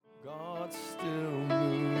still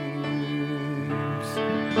moves.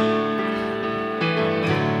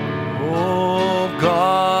 Oh,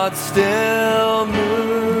 God still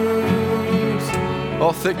moves.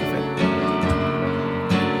 Oh, think of it.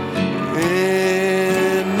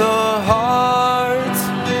 In the hearts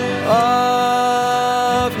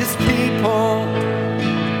of His people,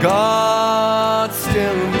 God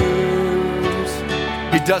still moves.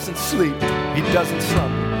 He doesn't sleep. He doesn't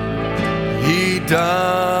slumber. He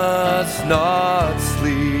does not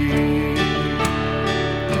sleep,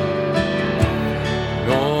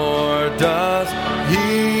 nor does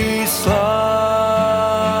He slumber.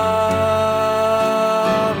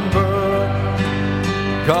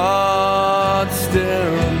 God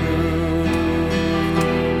still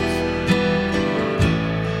moves.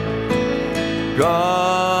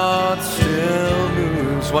 God still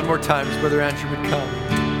moves. One more time as Brother Andrew would come.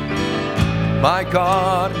 My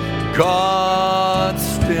God, God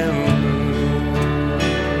still moves.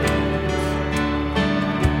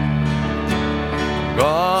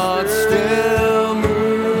 God still moves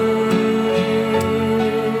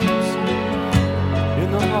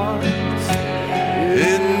in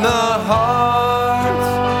the hearts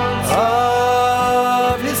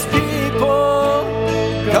of His people.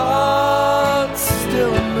 God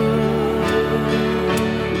still moves.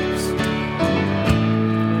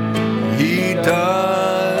 He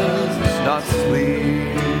does not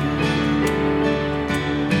sleep,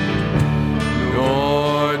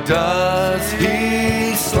 nor does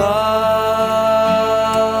He slumber.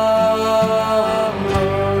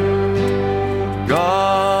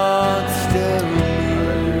 God still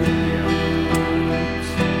moves.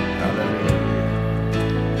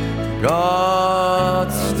 Hallelujah.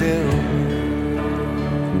 God still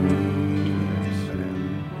moves.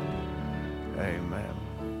 Amen.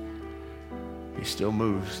 He still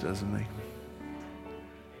moves, doesn't He?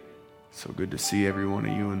 So good to see every one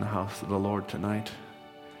of you in the house of the Lord tonight.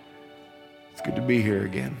 It's good to be here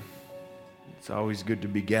again. It's always good to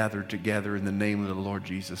be gathered together in the name of the Lord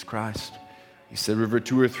Jesus Christ. He said, wherever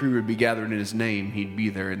 2 or 3 would be gathered in His name, He'd be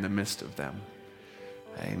there in the midst of them.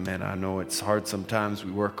 Amen. I know it's hard sometimes.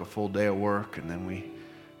 We work a full day of work and then we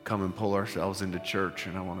come and pull ourselves into church,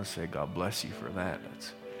 and I want to say God bless you for that.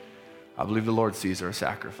 I believe the Lord sees our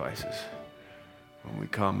sacrifices. When we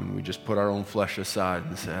come and we just put our own flesh aside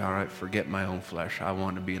and say, all right, forget my own flesh. I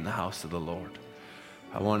want to be in the house of the Lord.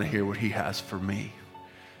 I want to hear what He has for me.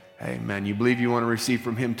 Amen. You believe you want to receive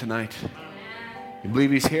from Him tonight? You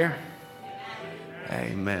believe He's here?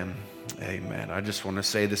 Amen. Amen. I just want to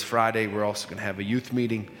say this Friday, we're also going to have a youth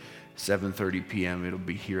meeting, 7:30 p.m. It'll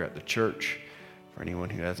be here at the church for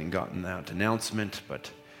anyone who hasn't gotten that announcement,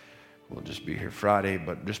 but we'll just be here Friday.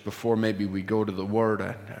 But just before maybe we go to the Word,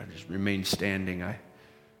 I just remain standing. I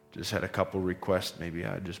just had a couple requests. Maybe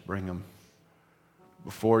I'd just bring them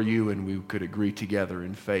before you and we could agree together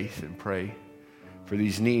in faith and pray for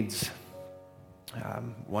these needs.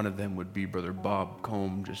 One of them would be Brother Bob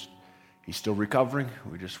Combe. He's still recovering.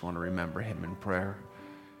 We just want to remember him in prayer.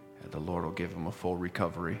 And the Lord will give him a full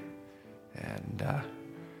recovery. And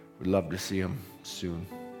we'd love to see him soon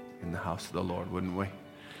in the house of the Lord, wouldn't we?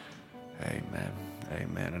 Amen.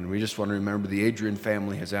 Amen. And we just want to remember the Adrian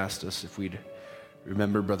family has asked us if we'd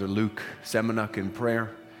remember Brother Luke Semenuk in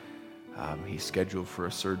prayer. He's scheduled for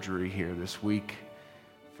a surgery here this week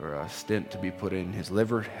for a stent to be put in his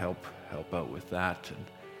liver, help out with that. And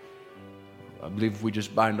I believe if we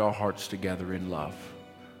just bind our hearts together in love.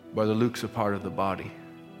 Brother Luke's a part of the body.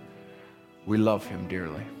 We love him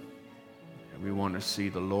dearly. And we want to see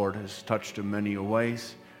the Lord has touched him many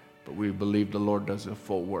ways, but we believe the Lord does a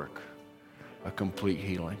full work, a complete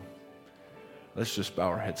healing. Let's just bow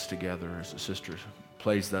our heads together as the sister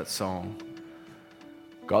plays that song.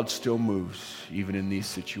 God still moves, even in these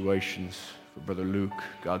situations. For Brother Luke,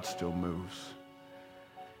 God still moves.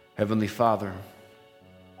 Heavenly Father,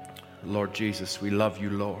 Lord Jesus, we love you,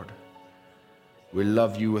 Lord. We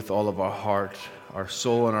love you with all of our heart. Our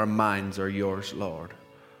soul and our minds are yours, Lord.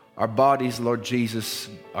 Our bodies, Lord Jesus,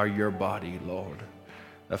 are your body, Lord.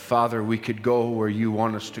 That, Father, we could go where you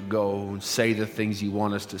want us to go and say the things you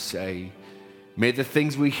want us to say. May the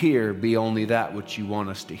things we hear be only that which you want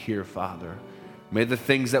us to hear, Father. May the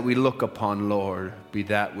things that we look upon, Lord, be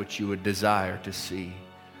that which you would desire to see.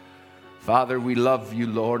 Father, we love you,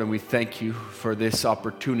 Lord, and we thank you for this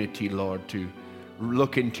opportunity, Lord, to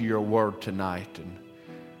look into your word tonight and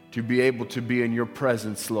to be able to be in your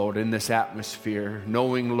presence, Lord, in this atmosphere,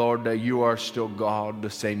 knowing, Lord, that you are still God, the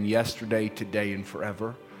same yesterday, today, and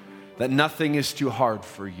forever, that nothing is too hard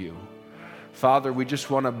for you. Father, we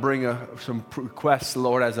just want to bring some requests,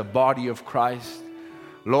 Lord, as a body of Christ.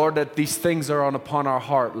 Lord, that these things are upon our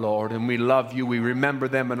heart, Lord, and we love you. We remember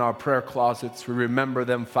them in our prayer closets. We remember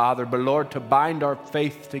them, Father. But Lord, to bind our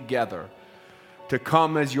faith together, to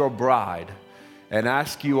come as your bride and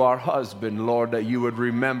ask you, our husband, Lord, that you would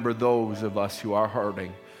remember those of us who are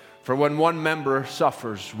hurting. For when one member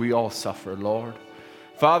suffers, we all suffer, Lord.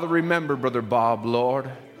 Father, remember Brother Bob,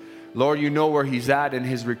 Lord. Lord, you know where he's at in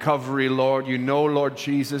his recovery, Lord. You know, Lord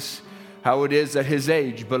Jesus, how it is at his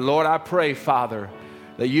age. But Lord, I pray, Father,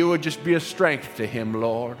 that you would just be a strength to him,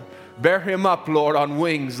 Lord. Bear him up, Lord, on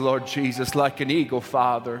wings, Lord Jesus, like an eagle,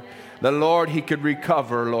 Father. That, Lord, he could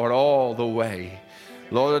recover, Lord, all the way.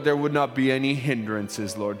 Lord, that there would not be any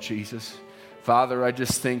hindrances, Lord Jesus. Father, I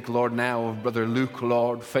just think, Lord, now of Brother Luke,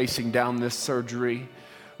 Lord, facing down this surgery.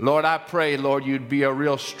 Lord, I pray, Lord, you'd be a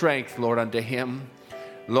real strength, Lord, unto him.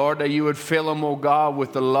 Lord, that you would fill him, O God,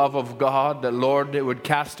 with the love of God. That, Lord, it would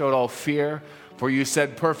cast out all fear. For you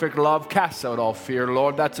said perfect love casts out all fear,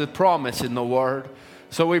 Lord. That's a promise in the word.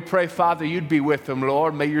 So we pray, Father, you'd be with him,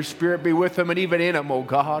 Lord. May your spirit be with him and even in him, O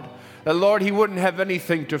God. That, Lord, he wouldn't have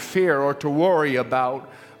anything to fear or to worry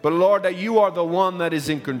about. But, Lord, that you are the one that is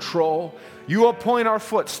in control. You appoint our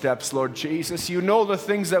footsteps, Lord Jesus. You know the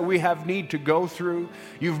things that we have need to go through.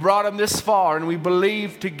 You've brought him this far, and we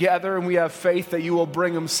believe together, and we have faith that you will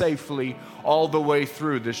bring him safely all the way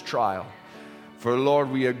through this trial. For, Lord,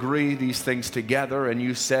 we agree these things together, and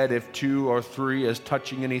you said if 2 or 3 as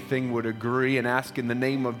touching anything would agree and ask in the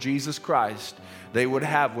name of Jesus Christ, they would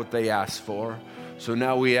have what they ask for. So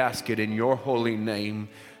now we ask it in your holy name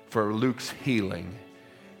for Luke's healing.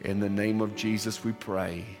 In the name of Jesus we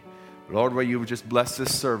pray. Lord, will you just bless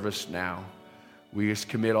this service now? We just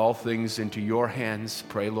commit all things into your hands.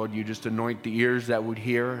 Pray, Lord, you just anoint the ears that would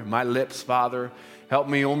hear. My lips, Father, help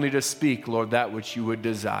me only to speak, Lord, that which you would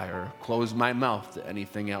desire. Close my mouth to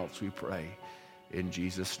anything else, we pray. In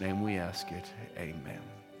Jesus' name we ask it. Amen.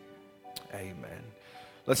 Amen.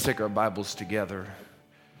 Let's take our Bibles together.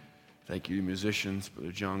 Thank you, musicians.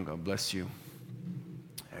 Brother John, God bless you.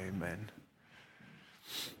 Amen.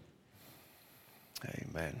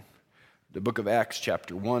 Amen. The book of Acts,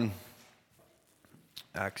 chapter 1.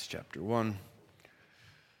 Acts, chapter 1.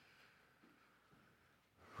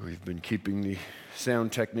 We've been keeping the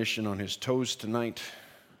sound technician on his toes tonight.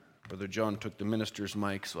 Brother John took the minister's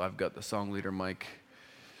mic, so I've got the song leader mic.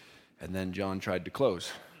 And then John tried to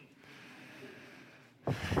close.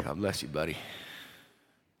 God bless you, buddy.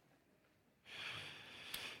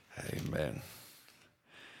 Amen.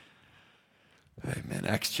 Amen.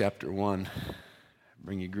 Acts, chapter 1.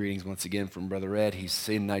 Bring you greetings once again from Brother Ed. He's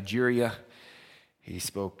in Nigeria. He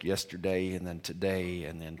spoke yesterday, and then today,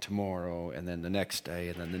 and then tomorrow, and then the next day,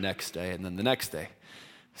 and then the next day, and then the next day.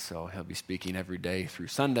 So he'll be speaking every day through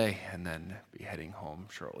Sunday, and then be heading home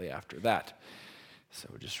shortly after that. So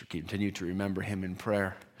just continue to remember him in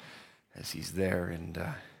prayer as he's there and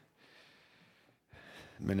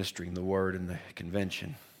ministering the word in the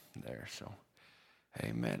convention there. So,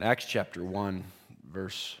 amen. Acts chapter 1,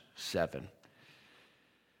 verse 7.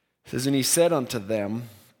 It says, and he said unto them,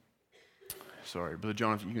 sorry, Brother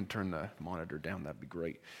John, if you can turn the monitor down, that'd be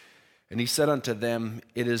great. And he said unto them,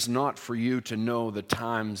 it is not for you to know the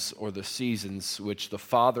times or the seasons which the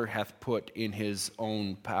Father hath put in his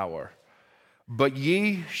own power. But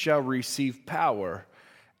ye shall receive power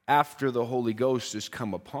after the Holy Ghost is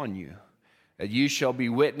come upon you. And ye shall be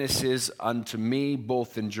witnesses unto me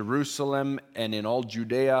both in Jerusalem and in all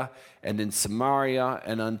Judea and in Samaria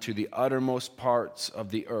and unto the uttermost parts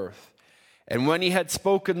of the earth. And when he had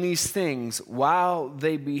spoken these things, while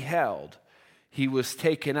they beheld, he was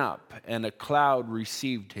taken up, and a cloud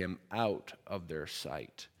received him out of their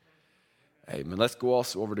sight. Amen. Let's go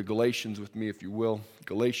also over to Galatians with me, if you will.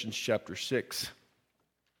 Galatians chapter 6.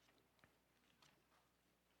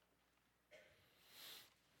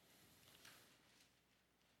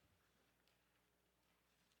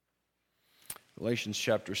 Galatians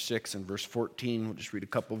chapter 6 and verse 14. We'll just read a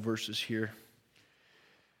couple verses here.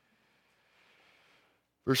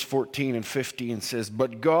 Verse 14 and 15 says,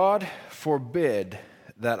 but God forbid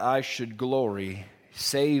that I should glory,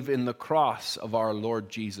 save in the cross of our Lord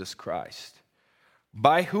Jesus Christ,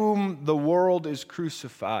 by whom the world is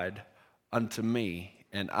crucified unto me,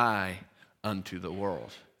 and I unto the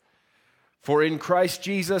world. For in Christ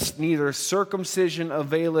Jesus neither circumcision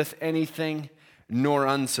availeth anything, nor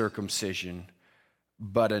uncircumcision,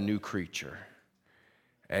 but a new creature.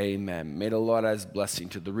 Amen. May the Lord add his blessing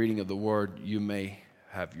to the reading of the word. You may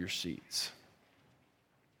have your seats.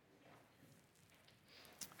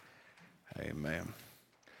 Amen.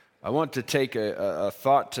 I want to take a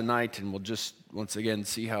thought tonight, and we'll just once again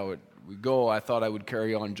see how we go. I thought I would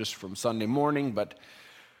carry on just from Sunday morning, but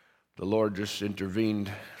The Lord just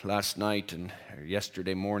intervened last night and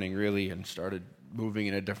yesterday morning, really, and started moving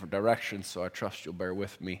in a different direction. So I trust you'll bear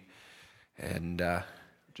with me and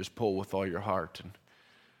just pull with all your heart. And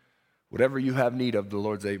whatever you have need of, the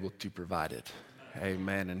Lord's able to provide it.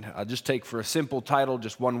 Amen. And I'll just take for a simple title,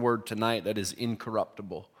 just one word tonight, that is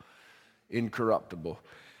incorruptible. Incorruptible.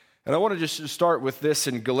 And I want to just start with this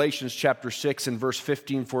in Galatians chapter 6 and verse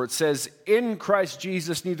 15, for it says, "In Christ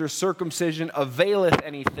Jesus neither circumcision availeth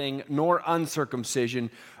anything, nor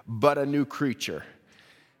uncircumcision, but a new creature."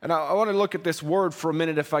 And I want to look at this word for a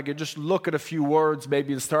minute, if I could just look at a few words,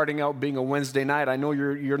 maybe starting out being a Wednesday night. I know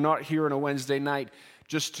you're not here on a Wednesday night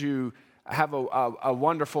just to have a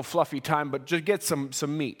wonderful, fluffy time, but just get some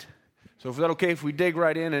meat. So is that okay if we dig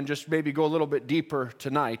right in and just maybe go a little bit deeper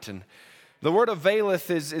tonight? And the word availeth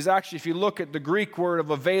is actually, if you look at the Greek word of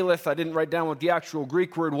availeth, I didn't write down what the actual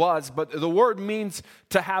Greek word was, but the word means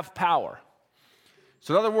to have power.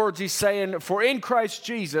 So in other words, he's saying, for in Christ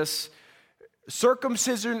Jesus,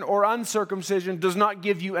 circumcision or uncircumcision does not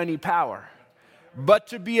give you any power. But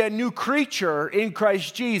to be a new creature in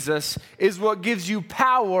Christ Jesus is what gives you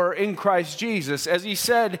power in Christ Jesus. As he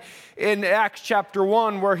said in Acts chapter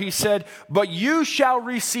 1, where he said, "But you shall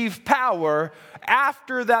receive power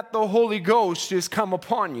after that the Holy Ghost is come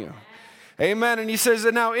upon you." Amen. And he says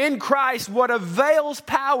that now in Christ, what avails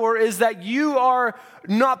power is that you are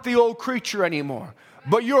not the old creature anymore.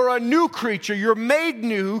 But you're a new creature. You're made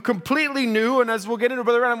new, completely new. And as we'll get into,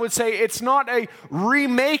 Brother Adam would say, it's not a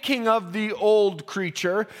remaking of the old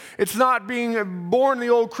creature. It's not being born the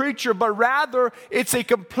old creature, but rather it's a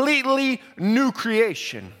completely new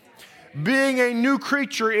creation. Being a new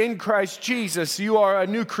creature in Christ Jesus, you are a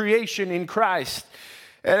new creation in Christ.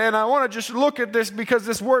 And I want to just look at this because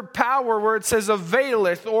this word power, where it says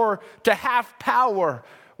availeth, or to have power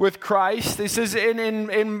with Christ. This is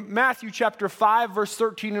in Matthew chapter 5, verse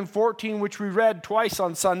 13 and 14, which we read twice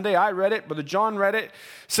on Sunday. I read it, Brother John read it. It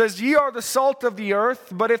says, "Ye are the salt of the earth,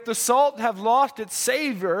 but if the salt have lost its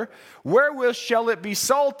savor, wherewith shall it be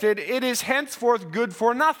salted? It is henceforth good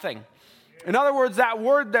for nothing." In other words, that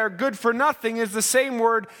word there, good for nothing, is the same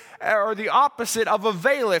word or the opposite of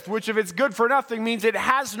availeth, which if it's good for nothing means it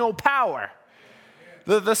has no power.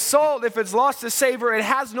 The salt, if it's lost its savor, it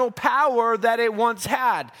has no power that it once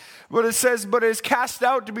had. But it says, but it is cast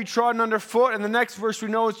out to be trodden underfoot. And the next verse we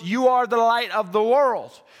know is, "You are the light of the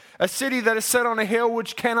world, a city that is set on a hill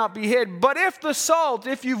which cannot be hid." But if the salt,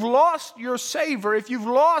 if you've lost your savor, if you've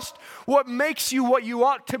lost what makes you what you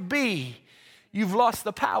ought to be, you've lost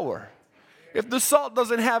the power. If the salt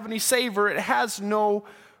doesn't have any savor, it has no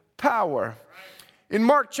power. In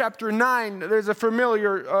Mark chapter 9, there's a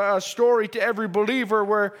familiar story to every believer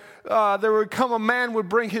where there would come a man would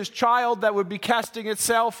bring his child that would be casting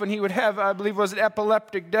itself, and he would have, I believe it was an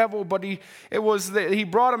epileptic devil, but he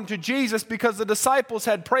brought him to Jesus because the disciples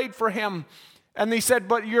had prayed for him. And they said,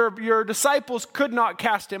 but your disciples could not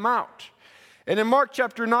cast him out. And in Mark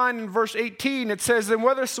chapter 9 and verse 18, it says, "And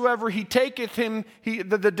whithersoever he taketh him,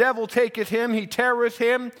 the devil taketh him, he teareth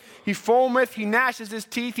him, he foameth, he gnasheth his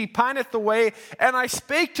teeth, he pineth away. And I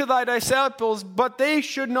spake to thy disciples, but they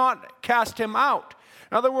should not cast him out."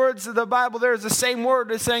 In other words, the Bible there is the same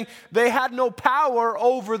word as saying they had no power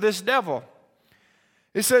over this devil.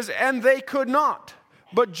 It says, "And they could not.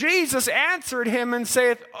 But Jesus answered him and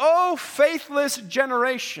saith, O faithless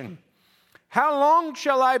generation, how long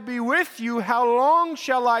shall I be with you? How long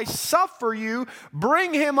shall I suffer you?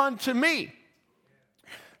 Bring him unto me."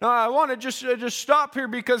 Now, I want to just stop here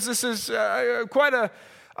because this is quite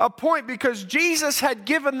a point, because Jesus had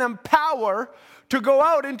given them power to go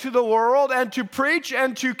out into the world and to preach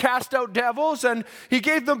and to cast out devils. And he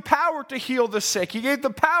gave them power to heal the sick. He gave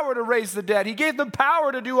them power to raise the dead. He gave them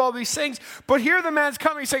power to do all these things. But here the man's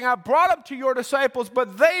coming saying, "I brought them to your disciples,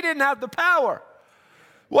 but they didn't have the power."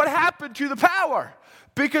 What happened to the power?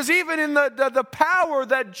 Because even in the power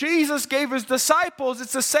that Jesus gave his disciples,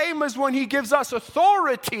 it's the same as when he gives us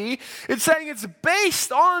authority. It's saying it's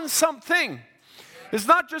based on something. It's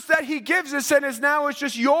not just that he gives us and it's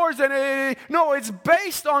just yours. No, it's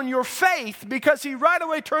based on your faith, because he right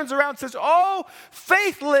away turns around and says, "Oh,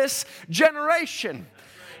 faithless generation."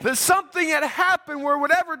 That something had happened where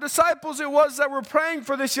whatever disciples it was that were praying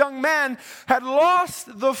for this young man had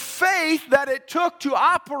lost the faith that it took to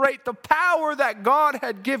operate the power that God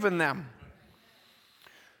had given them.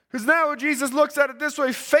 Because now Jesus looks at it this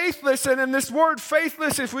way, faithless, and in this word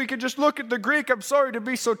faithless, if we could just look at the Greek, I'm sorry to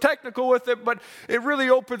be so technical with it, but it really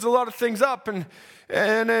opens a lot of things up. And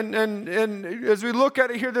as we look at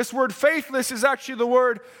it here, this word faithless is actually the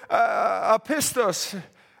word apistos.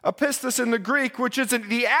 Apistos in the Greek, which is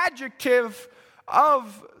the adjective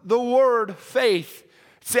of the word faith.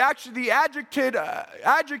 It's actually the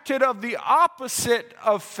adjective of the opposite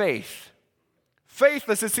of faith.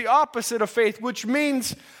 Faithless, it's the opposite of faith, which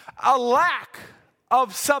means a lack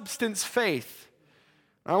of substance faith.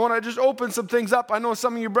 I want to just open some things up. I know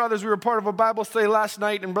some of you brothers, we were part of a Bible study last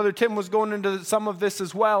night, and Brother Tim was going into some of this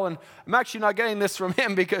as well, and I'm actually not getting this from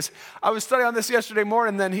him because I was studying on this yesterday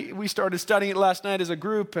morning, and then we started studying it last night as a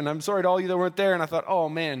group, and I'm sorry to all you that weren't there, and I thought, oh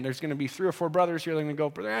man, there's going to be 3 or 4 brothers here that are going to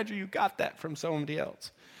go, Brother Andrew, you got that from somebody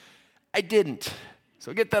else. I didn't,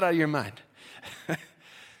 so get that out of your mind.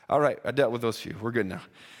 All right, I dealt with those few. We're good now.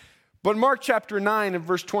 But Mark chapter 9 and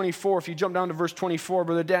verse 24, if you jump down to verse 24,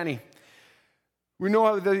 Brother Danny, we know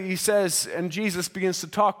how he says, and Jesus begins to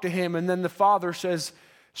talk to him, and then the father says,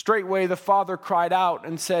 straightway the father cried out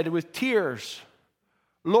and said with tears,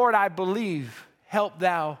 Lord, I believe, help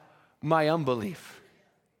thou my unbelief.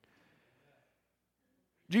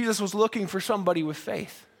 Jesus was looking for somebody with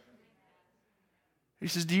faith. He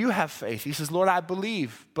says, do you have faith? He says, Lord, I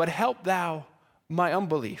believe, but help thou my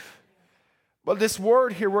unbelief. But this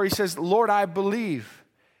word here where he says, Lord, I believe,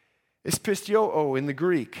 is pistio in the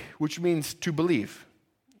Greek, which means to believe.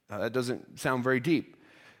 That doesn't sound very deep.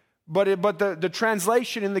 But the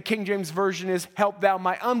translation in the King James Version is help thou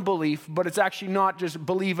my unbelief, but it's actually not just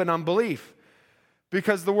believe in unbelief.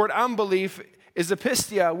 Because the word unbelief is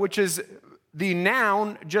apistia, which is the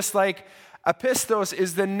noun, just like apistos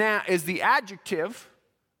is the adjective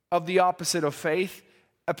of the opposite of faith.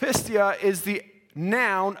 Apistia is the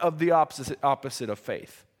noun of the opposite of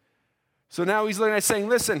faith. So now he's looking at saying,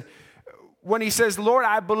 listen, when he says, Lord,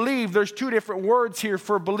 I believe, there's 2 different words here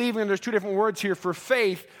for believing, and there's 2 different words here for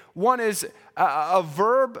faith. One is a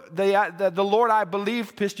verb. The Lord, I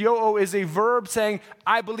believe, pistio, is a verb saying,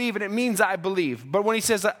 I believe, and it means I believe. But when he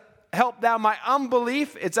says, help thou my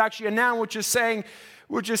unbelief, it's actually a noun which is saying,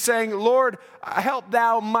 Lord, help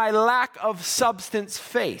thou my lack of substance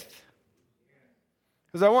faith.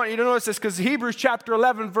 Because I want you to notice this, because Hebrews chapter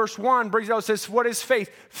 11, verse 1 brings out, says, what is faith?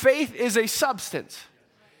 Faith is a substance.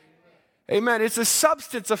 Amen. It's a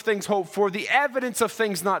substance of things hoped for, the evidence of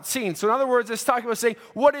things not seen. So in other words, it's talking about saying,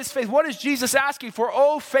 what is faith? What is Jesus asking for?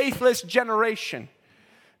 Oh, faithless generation.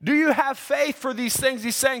 Do you have faith for these things?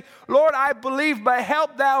 He's saying, Lord, I believe, but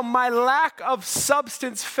help thou my lack of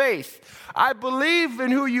substance faith. I believe in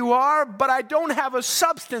who you are, but I don't have a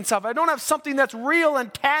substance of it. I don't have something that's real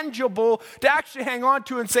and tangible to actually hang on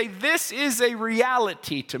to and say, this is a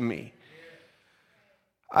reality to me.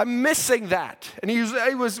 I'm missing that. And he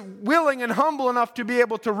was willing and humble enough to be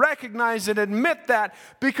able to recognize and admit that,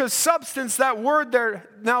 because substance, that word there,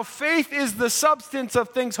 now faith is the substance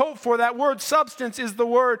of things hoped for. That word substance is the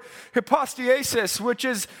word hypostasis, which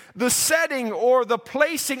is the setting or the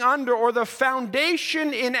placing under or the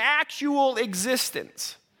foundation in actual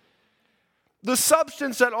existence. The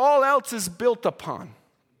substance that all else is built upon.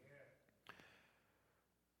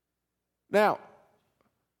 Now,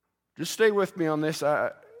 just stay with me on this.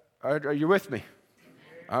 Are you with me?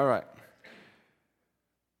 All right.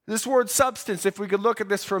 This word substance, if we could look at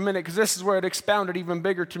this for a minute, because this is where it expounded even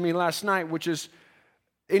bigger to me last night, which is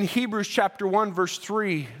in Hebrews chapter 1, verse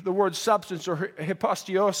 3, the word substance or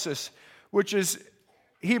hypostasis, which is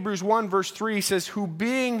Hebrews 1, verse 3 says, who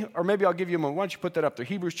being, or maybe I'll give you a moment. Why don't you put that up there?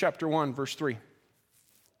 Hebrews chapter 1, verse 3.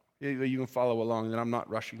 You can follow along, and I'm not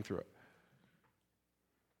rushing through it.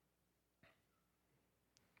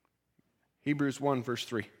 Hebrews 1, verse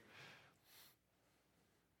 3.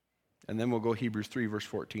 And then we'll go Hebrews 3, verse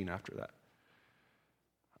 14 after that.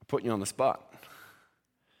 I'm putting you on the spot.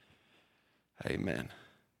 Amen.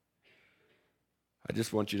 I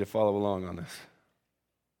just want you to follow along on this.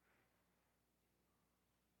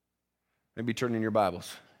 Maybe turn in your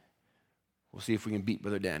Bibles. We'll see if we can beat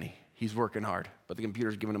Brother Danny. He's working hard, but the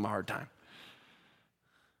computer's giving him a hard time.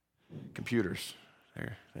 Computers,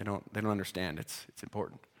 they don't understand. It's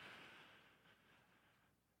important.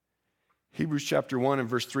 Hebrews chapter 1 and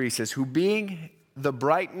verse 3 says, who being the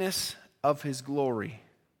brightness of his glory,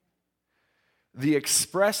 the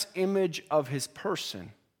express image of his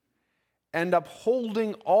person, and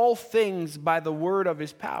upholding all things by the word of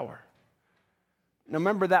his power. Now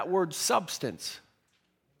remember that word substance.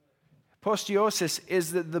 Hypostasis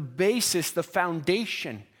is the basis, the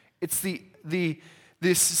foundation. It's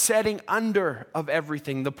this setting under of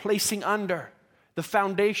everything, the placing under, the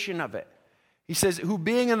foundation of it. He says, who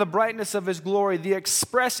being in the brightness of his glory, the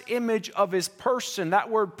express image of his person. That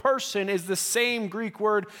word person is the same Greek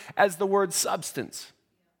word as the word substance.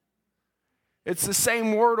 It's the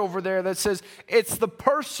same word over there that says it's the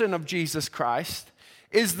person of Jesus Christ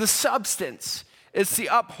is the substance. It's the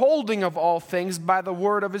upholding of all things by the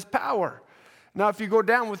word of his power. Now, if you go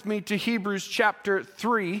down with me to Hebrews chapter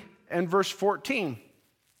 3 and verse 14.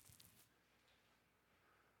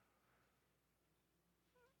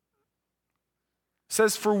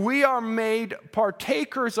 says, for we are made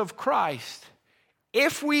partakers of Christ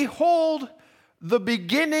if we hold the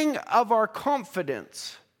beginning of our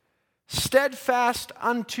confidence steadfast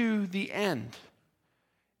unto the end.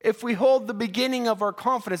 If we hold the beginning of our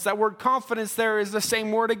confidence, that word confidence there is the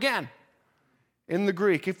same word again in the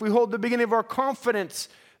Greek. If we hold the beginning of our confidence,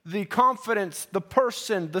 the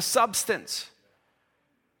person, the substance,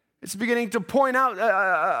 it's beginning to point out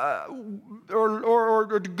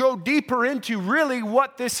or to go deeper into really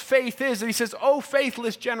what this faith is. And he says, oh,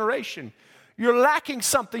 faithless generation, you're lacking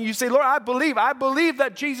something. You say, Lord, I believe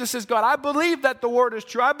that Jesus is God. I believe that the word is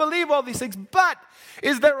true. I believe all these things. But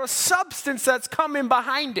is there a substance that's come in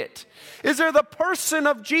behind it? Is there the person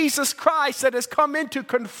of Jesus Christ that has come in to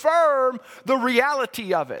confirm the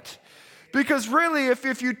reality of it? Because really,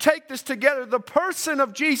 if you take this together, the person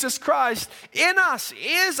of Jesus Christ in us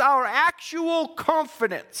is our actual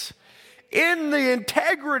confidence in the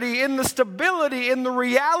integrity, in the stability, in the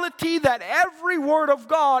reality that every word of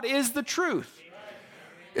God is the truth.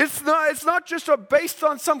 It's not just based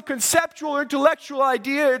on some conceptual or intellectual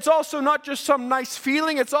idea. It's also not just some nice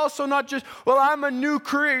feeling. It's also not just, well, I'm a new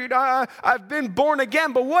creature. I've been born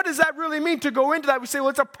again. But what does that really mean to go into that? We say, well,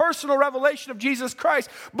 it's a personal revelation of Jesus Christ.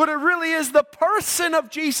 But it really is the person of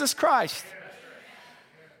Jesus Christ.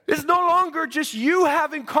 It's no longer just you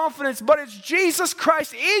having confidence, but it's Jesus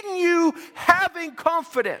Christ in you having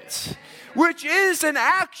confidence, which is an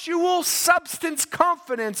actual substance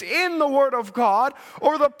confidence in the Word of God,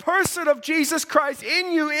 or the person of Jesus Christ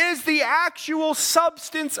in you is the actual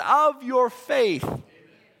substance of your faith.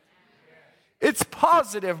 It's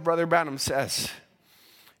positive, Brother Branham says.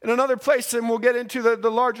 In another place, and we'll get into the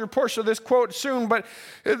larger portion of this quote soon, but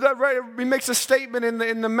he makes a statement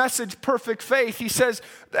in the message, Perfect Faith. He says,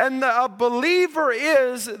 and a believer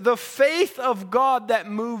is the faith of God that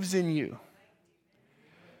moves in you.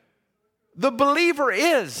 The believer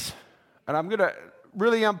is, and I'm going to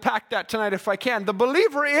really unpack that tonight if I can. The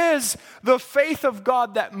believer is the faith of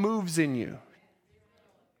God that moves in you.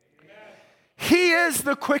 He is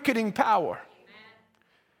the quickening power.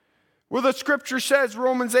 Where the scripture says,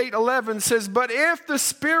 Romans 8:11 says, but if the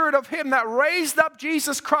spirit of him that raised up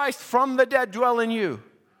Jesus Christ from the dead dwell in you.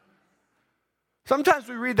 Sometimes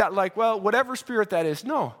we read that like, well, whatever spirit that is.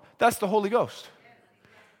 No, that's the Holy Ghost.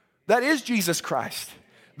 That is Jesus Christ.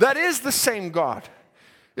 That is the same God.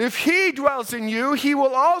 If he dwells in you, he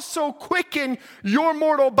will also quicken your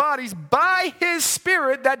mortal bodies by his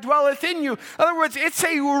spirit that dwelleth in you. In other words, it's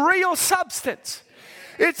a real substance.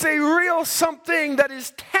 It's a real something that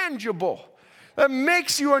is tangible, that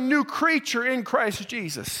makes you a new creature in Christ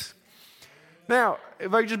Jesus. Now,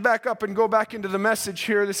 if I just back up and go back into the message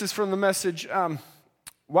here, this is from the message,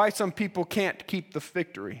 Why Some People Can't Keep the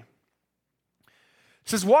Victory. It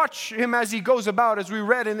says, watch him as he goes about, as we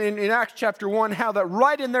read in Acts chapter 1, how that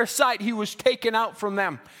right in their sight he was taken out from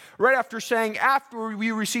them. Right after saying, after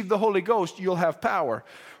we receive the Holy Ghost, you'll have power.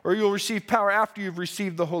 Or you'll receive power after you've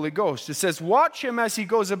received the Holy Ghost. It says, watch him as he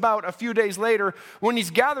goes about. A few days later, when he's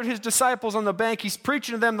gathered his disciples on the bank, he's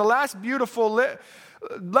preaching to them the last beautiful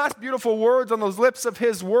words on those lips of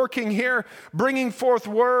his, working here, bringing forth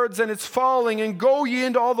words, and it's falling. And go ye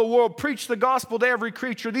into all the world, preach the gospel to every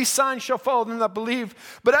creature. These signs shall follow them that believe.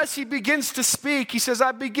 But as he begins to speak, he says,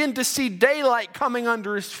 I begin to see daylight coming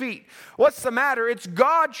under his feet. What's the matter? It's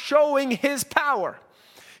God showing his power.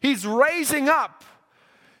 He's raising up.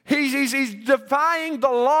 He's defying the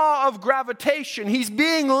law of gravitation. He's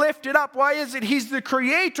being lifted up. Why is it? He's the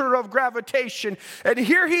creator of gravitation. And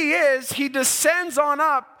here he is. He descends on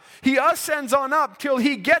up. He ascends on up till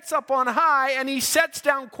he gets up on high, and he sets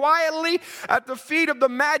down quietly at the feet of the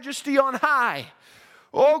majesty on high.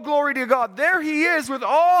 Oh, glory to God. There he is with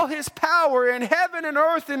all his power and heaven and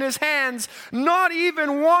earth in his hands. Not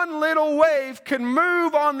even one little wave can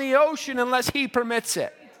move on the ocean unless he permits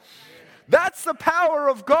it. That's the power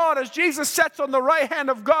of God as Jesus sits on the right hand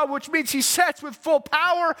of God, which means he sits with full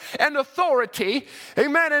power and authority.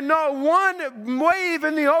 Amen. And not one wave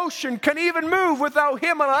in the ocean can even move without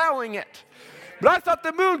him allowing it. But I thought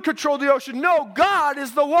the moon controlled the ocean. No, God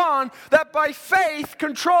is the one that by faith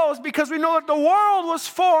controls, because we know that the world was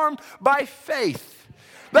formed by faith.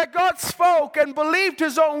 That God spoke and believed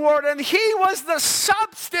his own word, and he was the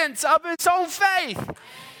substance of his own faith.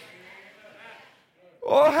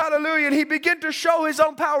 Oh, hallelujah. And he began to show his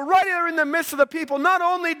own power right there in the midst of the people. Not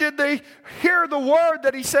only did they hear the word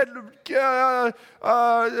that he said,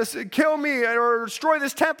 kill me or destroy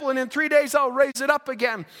this temple, and in 3 days I'll raise it up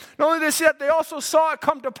again. Not only this yet, they also saw it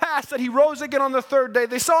come to pass that he rose again on the third day.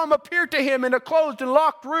 They saw him appear to him in a closed and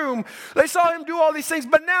locked room. They saw him do all these things.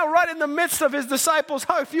 But now, right in the midst of his disciples,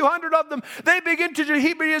 a few hundred of them, he begins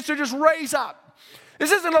to just raise up.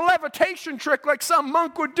 This isn't a levitation trick like some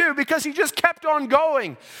monk would do, because he just kept on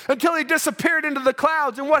going until he disappeared into the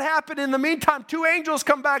clouds. And what happened in the meantime? 2 angels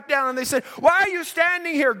come back down and they said, why are you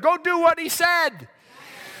standing here? Go do what he said.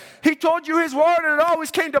 He told you his word and it always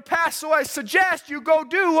came to pass. So I suggest you go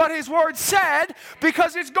do what his word said,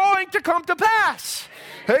 because it's going to come to pass.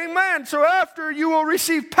 Amen. So after you will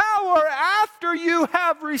receive power, after you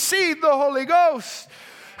have received the Holy Ghost.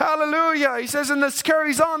 Hallelujah. He says, and this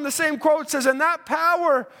carries on, the same quote says, and that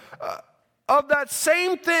power of that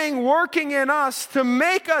same thing working in us to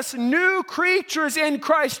make us new creatures in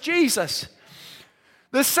Christ Jesus.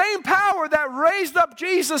 The same power that raised up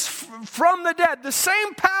Jesus from the dead, the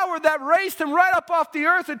same power that raised him right up off the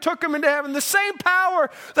earth and took him into heaven, the same power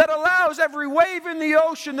that allows every wave in the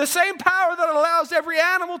ocean, the same power that allows every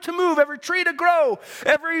animal to move, every tree to grow,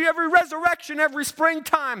 every resurrection, every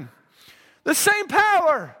springtime. The same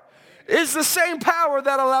power is the same power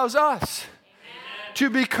that allows us to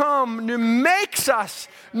makes us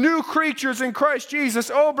new creatures in Christ Jesus.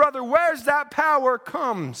 Oh, brother, where's that power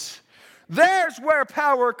comes? There's where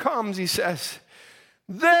power comes, he says.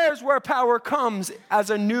 There's where power comes as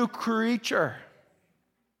a new creature.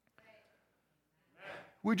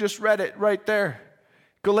 We just read it right there.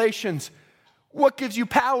 Galatians. What gives you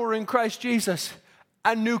power in Christ Jesus?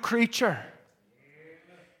 A new creature.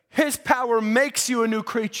 His power makes you a new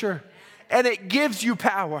creature, and it gives you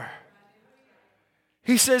power.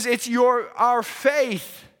 He says our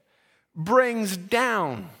faith brings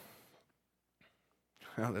down.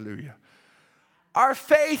 Hallelujah. Our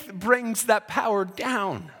faith brings that power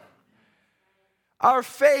down. Our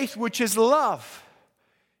faith, which is love,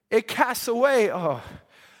 it casts away.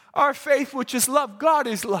 Our faith, which is love, God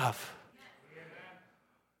is love.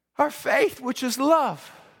 Our faith, which is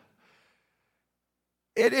love,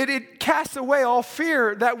 it casts away all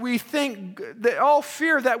fear that we think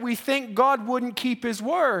God wouldn't keep his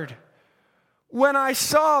word. When I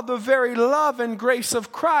saw the very love and grace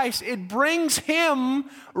of Christ, it brings him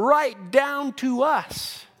right down to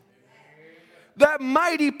us. That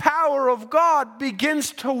mighty power of God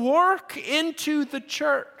begins to work into the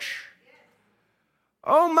church.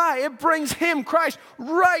 Oh my, it brings him, Christ,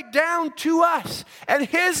 right down to us. And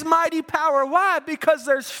his mighty power, why? Because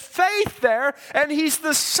there's faith there, and he's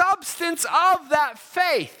the substance of that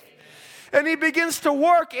faith. And he begins to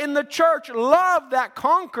work in the church. Love that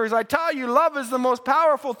conquers. I tell you, love is the most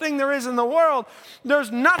powerful thing there is in the world.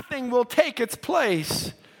 There's nothing will take its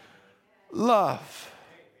place. Love.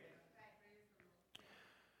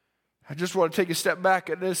 I just want to take a step back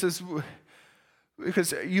at this,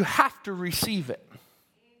 because you have to receive it.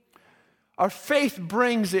 Our faith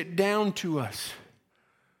brings it down to us,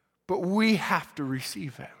 but we have to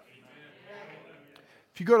receive it.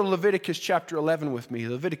 If you go to Leviticus chapter 11 with me,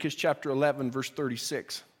 Leviticus chapter 11, verse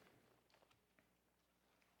 36.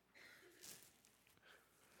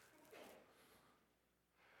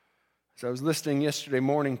 So I was listening yesterday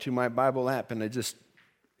morning to my Bible app, and I just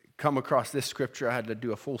come across this scripture. I had to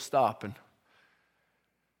do a full stop, and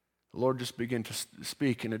the Lord just began to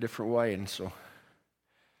speak in a different way, and so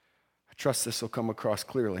I trust this will come across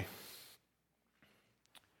clearly.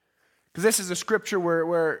 Because this is a scripture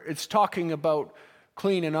where it's talking about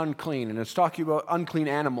clean and unclean, and it's talking about unclean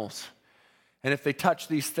animals. And if they touch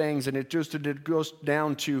these things, and it goes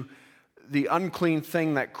down to the unclean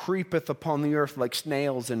thing that creepeth upon the earth, like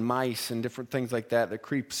snails and mice and different things like that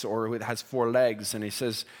creeps, or it has 4 legs. And he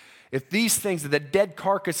says, if these things, the dead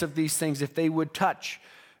carcass of these things, if they would touch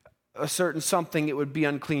a certain something, it would be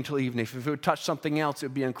unclean till evening. If it would touch something else, it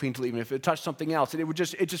would be unclean till evening. If it touched something else, it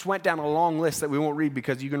just went down a long list that we won't read,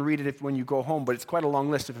 because you can read it when you go home, but it's quite a long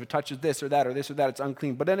list. If it touches this or that or this or that, it's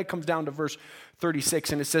unclean. But then it comes down to verse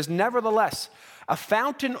 36, and it says, nevertheless, a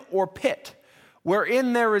fountain or pit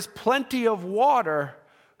wherein there is plenty of water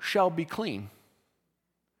shall be clean.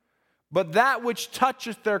 But that which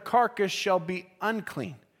toucheth their carcass shall be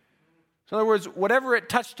unclean. So in other words, whatever it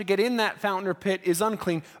touched to get in that fountain or pit is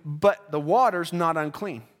unclean, but the water's not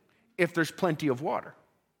unclean if there's plenty of water.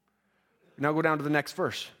 Now go down to the next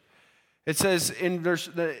verse. It says in verse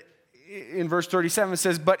 37, it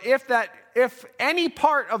says, but if any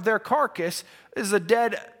part of their carcass is a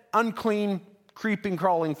dead, unclean, creeping,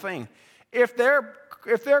 crawling thing, if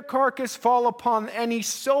their carcass fall upon any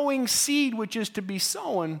sowing seed which is to be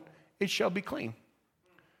sown, it shall be clean.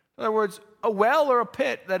 In other words, a well or a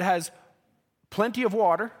pit that has plenty of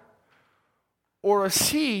water, or a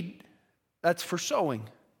seed that's for sowing,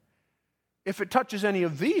 if it touches any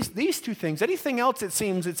of these two things, anything else it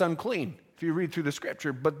seems it's unclean, if you read through the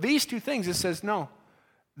scripture. But these two things, it says, no,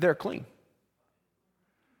 they're clean.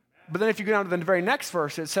 But then if you go down to the very next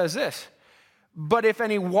verse, it says this, but if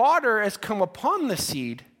any water has come upon the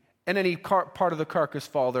seed, and any part of the carcass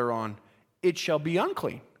fall thereon, it shall be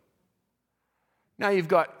unclean. Now you've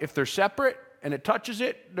got, if they're separate and it touches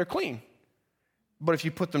it, they're clean. But if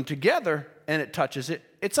you put them together and it touches it,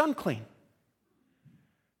 it's unclean.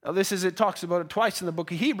 Now it talks about it twice in the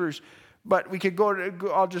book of Hebrews, but we could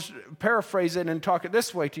I'll just paraphrase it and talk it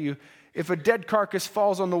this way to you. If a dead carcass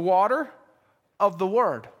falls on the water of the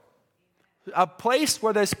word, a place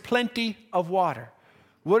where there's plenty of water.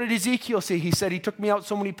 What did Ezekiel see? He said, he took me out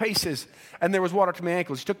so many paces, and there was water to my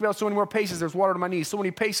ankles. He took me out so many more paces, there was water to my knees. So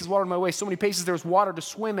many paces, water to my waist. So many paces, there was water to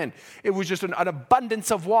swim in. It was just an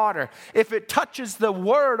abundance of water. If it touches the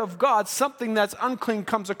word of God, something that's unclean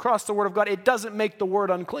comes across the word of God. It doesn't make the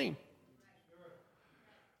word unclean.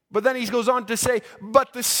 But then he goes on to say,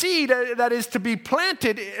 but the seed that is to be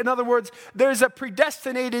planted, in other words, there's a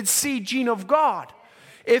predestinated seed gene of God.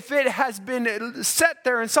 If it has been set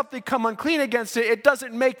there and something come unclean against it, it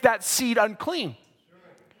doesn't make that seed unclean.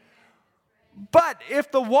 But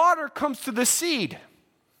if the water comes to the seed,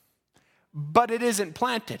 but it isn't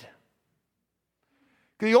planted,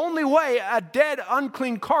 the only way a dead,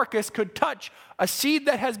 unclean carcass could touch a seed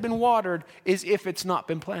that has been watered is if it's not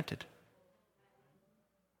been planted.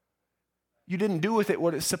 You didn't do with it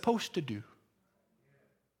what it's supposed to do.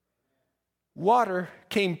 Water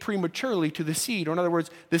came prematurely to the seed. Or in other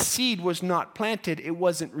words, the seed was not planted. It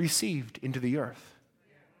wasn't received into the earth.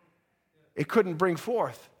 It couldn't bring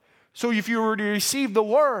forth. So if you were to receive the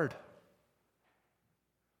word,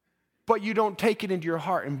 but you don't take it into your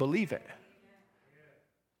heart and believe it,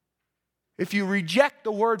 if you reject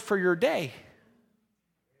the word for your day,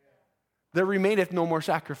 there remaineth no more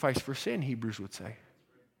sacrifice for sin, Hebrews would say.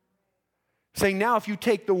 Saying now if you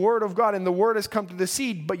take the word of God and the word has come to the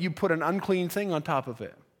seed, but you put an unclean thing on top of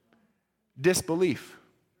it. Disbelief.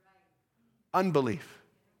 Unbelief.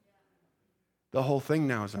 The whole thing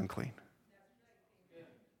now is unclean.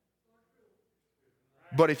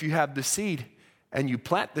 But if you have the seed and you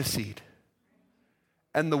plant the seed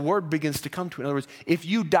and the word begins to come to it, in other words, if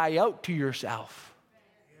you die out to yourself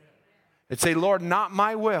and say, Lord, not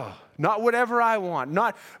my will, not whatever I want,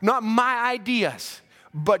 not my ideas,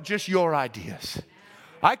 but just your ideas.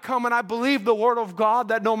 I come and I believe the word of God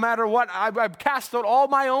that no matter what, I've cast out all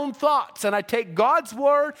my own thoughts and I take God's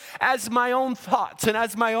word as my own thoughts and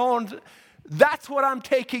as my own. That's what I'm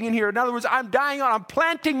taking in here. In other words, I'm dying out. I'm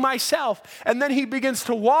planting myself. And then he begins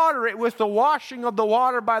to water it with the washing of the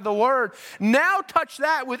water by the word. Now touch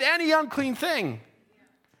that with any unclean thing.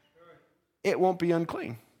 It won't be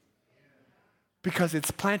unclean. Because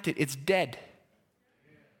it's planted. It's dead.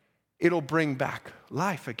 It'll bring back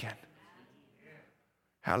life again.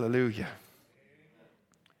 Hallelujah.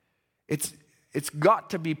 It's got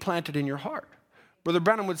to be planted in your heart. Brother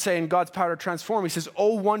Branham would say in God's Power to Transform, he says,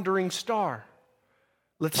 "Oh, wandering star,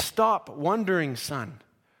 let's stop wandering, son.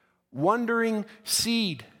 Wandering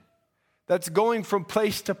seed that's going from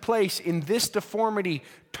place to place in this deformity.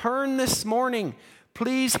 Turn this morning.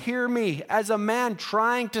 Please hear me as a man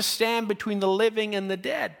trying to stand between the living and the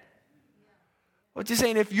dead." What's he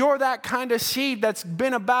saying? If you're that kind of seed that's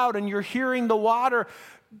been about and you're hearing the water,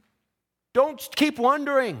 don't keep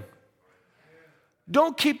wondering.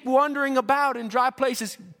 Don't keep wandering about in dry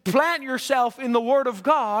places. Plant yourself in the Word of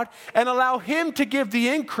God and allow Him to give the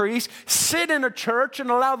increase. Sit in a church and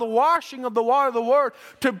allow the washing of the water of the Word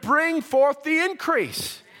to bring forth the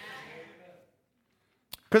increase.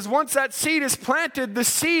 Because once that seed is planted, the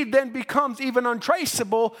seed then becomes even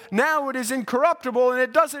untraceable. Now it is incorruptible, and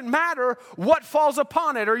it doesn't matter what falls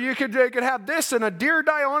upon it. Or you could have this and a deer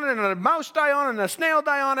die on it, and a mouse die on it, and a snail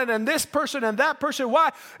die on it, and this person and that person.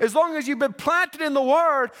 Why? As long as you've been planted in the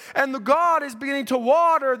Word, and the God is beginning to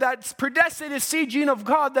water that predestinated seed gene of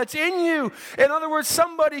God that's in you. In other words,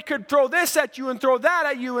 somebody could throw this at you and throw that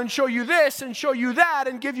at you and show you this and show you that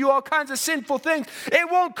and give you all kinds of sinful things. It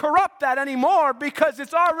won't corrupt that anymore because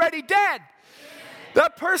it's already dead.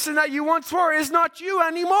 That person that you once were is not you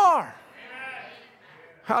anymore.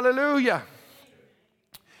 Hallelujah.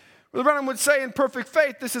 Brother Branham would say in Perfect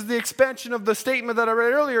Faith, this is the expansion of the statement that I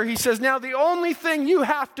read earlier. He says, now the only thing you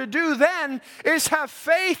have to do then is have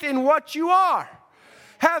faith in what you are.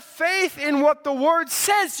 Have faith in what the Word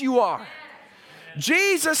says you are.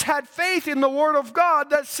 Jesus had faith in the Word of God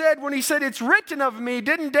that said, when he said, it's written of me,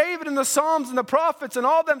 didn't David and the Psalms and the prophets and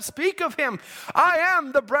all them speak of him? I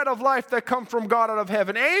am the bread of life that come from God out of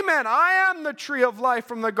heaven. Amen. I am the tree of life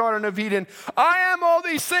from the Garden of Eden. I am all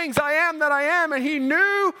these things. I am that I am. And he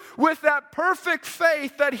knew with that perfect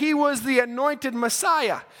faith that he was the anointed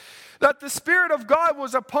Messiah, that the Spirit of God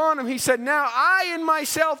was upon him. He said, now I in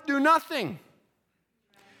myself do nothing.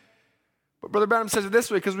 But Brother Branham says it this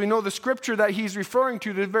way, because we know the scripture that he's referring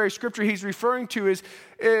to, the very scripture he's referring to is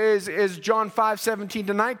John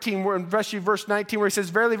 5:17-19, where in verse 19, where he says,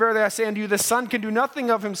 verily, verily, I say unto you, the Son can do nothing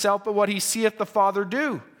of himself, but what he seeth the Father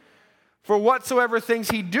do. For whatsoever things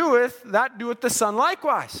he doeth, that doeth the Son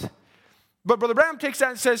likewise. But Brother Branham takes that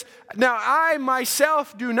and says, now I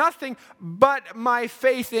myself do nothing, but my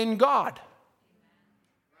faith in God.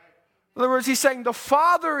 In other words, he's saying the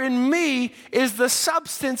Father in me is the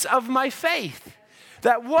substance of my faith.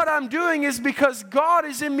 That what I'm doing is because God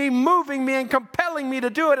is in me, moving me and compelling me to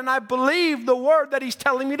do it, and I believe the word that he's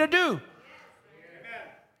telling me to do. Amen.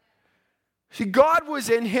 See, God was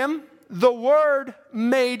in him, the word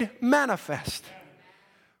made manifest.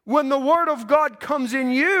 When the word of God comes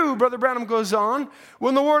in you, Brother Branham goes on,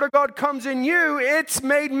 when the word of God comes in you, it's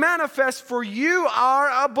made manifest, for you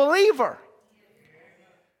are a believer.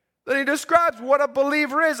 Then he describes what a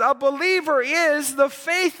believer is. A believer is the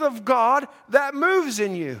faith of God that moves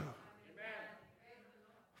in you. Amen.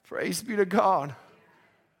 Praise be to God.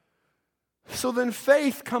 So then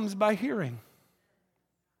faith comes by hearing.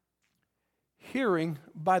 Hearing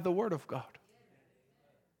by the word of God.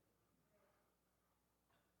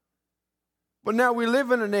 But now we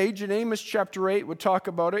live in an age, and Amos chapter 8 would talk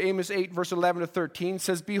about it. Amos 8 verse 11-13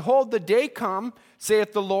 says, behold, the day come,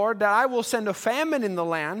 saith the Lord, that I will send a famine in the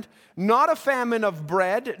land, not a famine of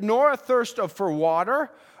bread, nor a thirst for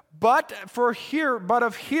water, but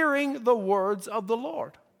of hearing the words of the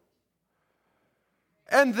Lord.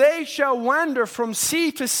 And they shall wander from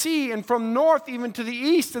sea to sea, and from north even to the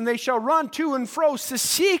east, and they shall run to and fro to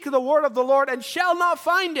seek the word of the Lord, and shall not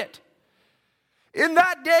find it. In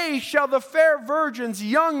that day shall the fair virgins,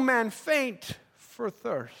 young men, faint for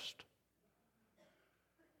thirst.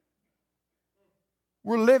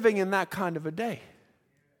 We're living in that kind of a day,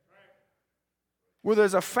 where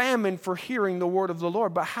there's a famine for hearing the word of the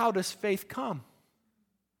Lord. But how does faith come?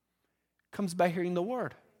 It comes by hearing the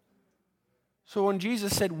word. So when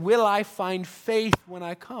Jesus said, will I find faith when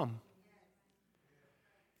I come?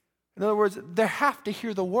 In other words, they have to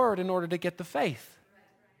hear the word in order to get the faith.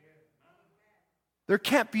 There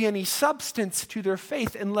can't be any substance to their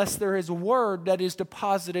faith unless there is a word that is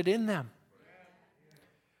deposited in them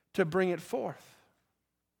to bring it forth.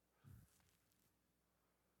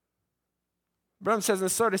 Branham says in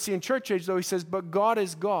the Laodicean church age, though, he says, but God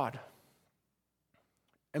is God.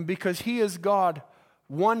 And because he is God,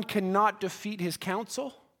 one cannot defeat his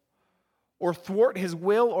counsel or thwart his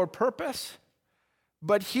will or purpose.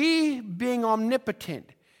 But he, being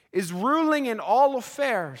omnipotent, is ruling in all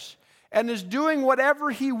affairs and is doing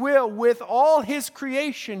whatever he will with all his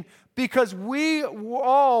creation, because we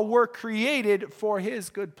all were created for his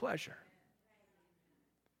good pleasure.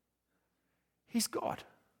 He's God.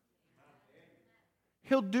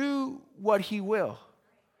 He'll do what he will.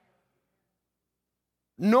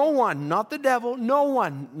 No one, not the devil, no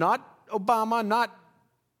one, not Obama, not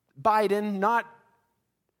Biden, not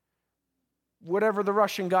whatever the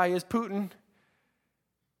Russian guy is, Putin,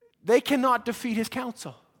 they cannot defeat his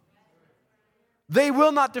counsel. They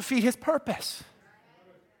will not defeat his purpose.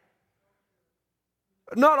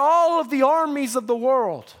 Not all of the armies of the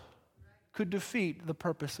world could defeat the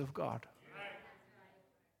purpose of God.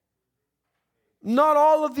 Not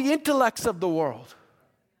all of the intellects of the world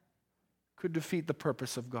could defeat the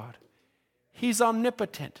purpose of God. He's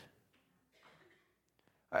omnipotent.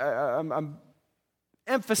 I'm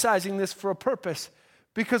emphasizing this for a purpose,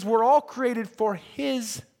 because we're all created for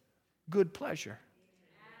his good pleasure.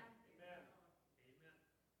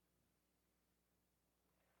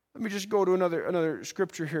 Let me just go to another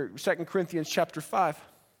scripture here, 2 Corinthians chapter 5,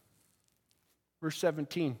 verse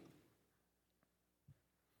 17.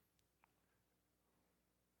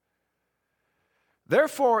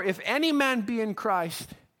 Therefore, if any man be in Christ,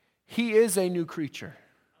 he is a new creature.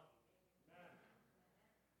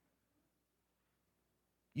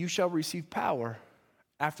 You shall receive power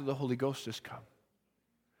after the Holy Ghost has come.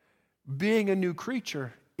 Being a new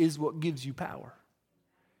creature is what gives you power.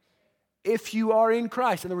 If you are in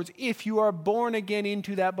Christ, in other words, if you are born again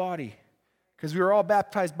into that body, because we are all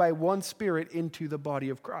baptized by one Spirit into the body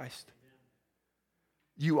of Christ.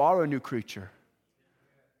 You are a new creature.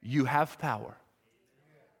 You have power.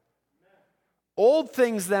 Old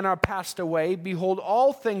things then are passed away. Behold,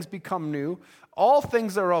 all things become new. All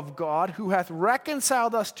things are of God, who hath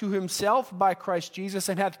reconciled us to himself by Christ Jesus,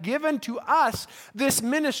 and hath given to us this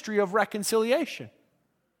ministry of reconciliation.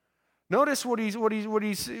 Notice what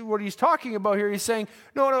he's talking about here. He's saying,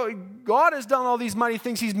 no, God has done all these mighty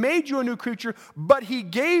things. He's made you a new creature, but he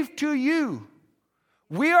gave to you.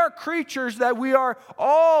 We are creatures that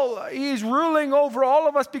he's ruling over all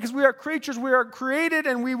of us because we are creatures. We are created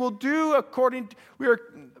and we will do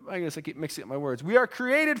I guess I keep mixing up my words. We are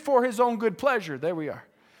created for his own good pleasure. There we are.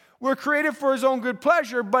 We're created for his own good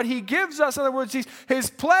pleasure, but he gives us, in other words, his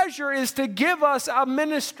pleasure is to give us a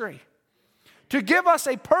ministry, to give us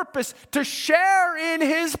a purpose, to share in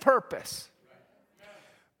his purpose.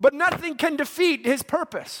 But nothing can defeat his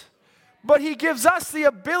purpose. But he gives us the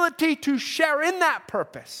ability to share in that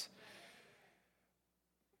purpose.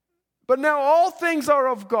 But now all things are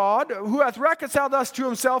of God, who hath reconciled us to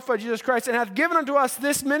himself by Jesus Christ, and hath given unto us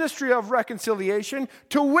this ministry of reconciliation,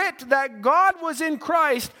 to wit, that God was in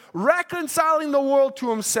Christ reconciling the world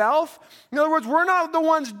to himself. In other words, we're not the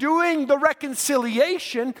ones doing the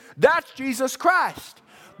reconciliation. That's Jesus Christ.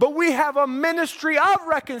 But we have a ministry of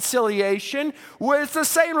reconciliation, where it's the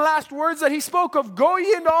same last words that he spoke of. Go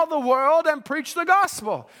ye into all the world and preach the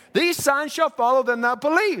gospel. These signs shall follow them that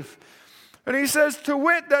believe. And he says, to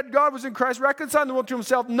wit, that God was in Christ, reconciling the world to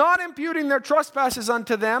himself, not imputing their trespasses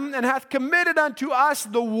unto them, and hath committed unto us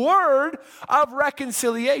the word of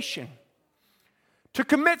reconciliation. To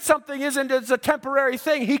commit something it's a temporary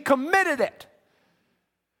thing. He committed it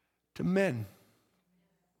to men.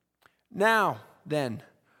 Now, then,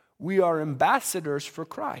 we are ambassadors for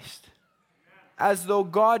Christ. As though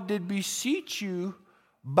God did beseech you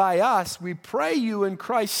by us, we pray you in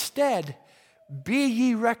Christ's stead, be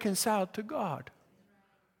ye reconciled to God.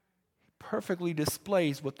 Perfectly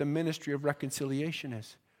displays what the ministry of reconciliation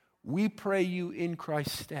is. We pray you in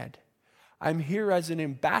Christ's stead. I'm here as an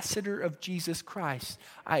ambassador of Jesus Christ.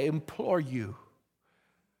 I implore you,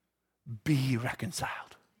 be ye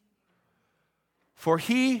reconciled. For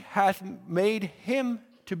he hath made him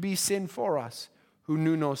to be sin for us, who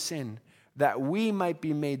knew no sin, that we might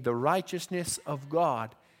be made the righteousness of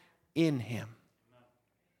God in him.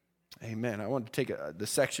 Amen. I want to take the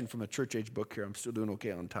section from the church age book here. I'm still doing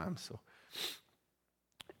okay on time. So,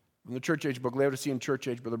 from the church age book, Laodicean church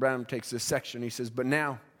age, Brother Branham takes this section. He says, but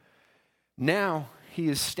now he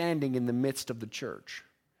is standing in the midst of the church,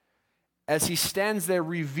 as he stands there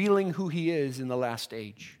revealing who he is in the last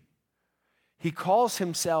age. He calls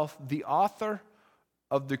himself the author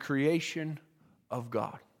of the creation of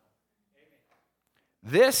God.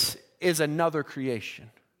 This is another creation.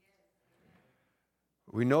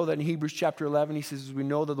 We know that in Hebrews chapter 11, he says, we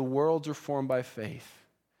know that the worlds are formed by faith,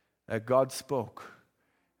 that God spoke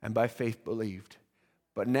and by faith believed.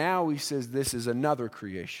 But now he says this is another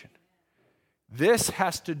creation. This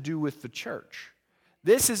has to do with the church.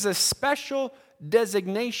 This is a special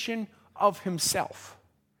designation of himself.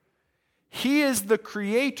 He is the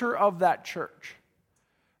creator of that church.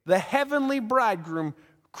 The heavenly bridegroom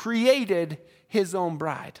created his own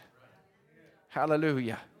bride.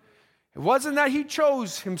 Hallelujah. It wasn't that he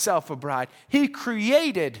chose himself a bride. He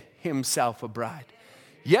created himself a bride.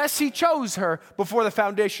 Yes, he chose her before the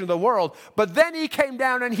foundation of the world, but then he came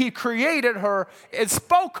down and he created her and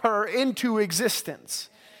spoke her into existence.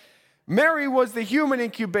 Mary was the human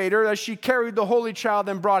incubator as she carried the Holy Child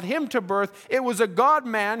and brought him to birth. It was a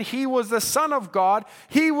God-man. He was the Son of God.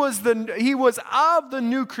 He was of the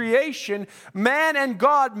new creation. Man and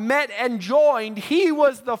God met and joined. He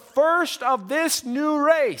was the first of this new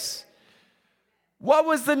race. What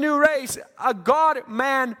was the new race? A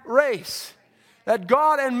God-man race. That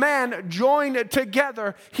God and man joined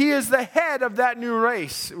together. He is the head of that new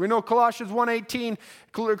race. We know Colossians 1:18,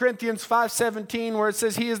 Corinthians 5:17, where it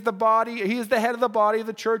says he is the body, he is the head of the body of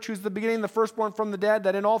the church, who's the beginning, the firstborn from the dead,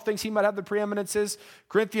 that in all things he might have the preeminences.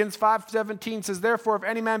 Corinthians 5:17 says, therefore, if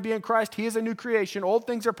any man be in Christ, he is a new creation. Old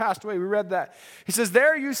things are passed away. We read that. He says,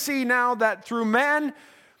 there you see now that through man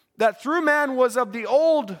was of the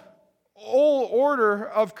old order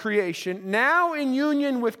of creation. Now in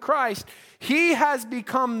union with Christ, he has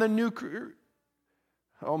become the new.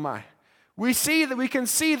 Oh my. We can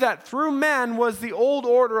see that through man was the old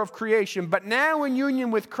order of creation, but now in union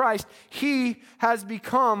with Christ, he has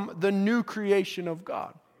become the new creation of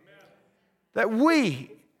God. Amen. That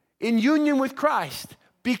we, in union with Christ,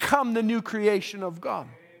 become the new creation of God.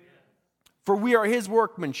 Amen. For we are his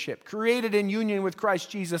workmanship, created in union with Christ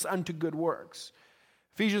Jesus unto good works.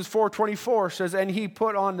 Ephesians 4:24 says, and he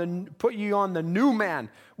put ye on the new man,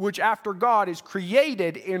 which after God is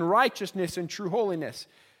created in righteousness and true holiness.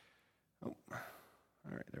 Oh. All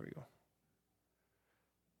right, there we go.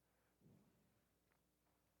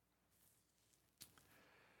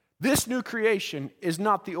 This new creation is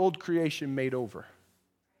not the old creation made over.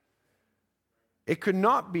 It could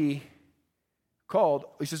not be called,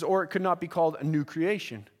 he says, or it could not be called a new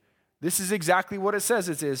creation. This is exactly what it says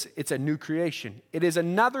it is. It's a new creation. It is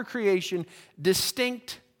another creation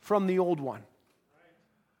distinct from the old one.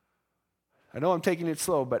 I know I'm taking it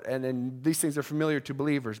slow, and these things are familiar to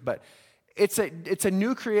believers, but it's a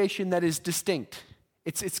new creation that is distinct.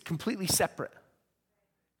 It's completely separate.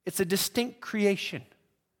 It's a distinct creation.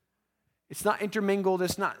 It's not intermingled,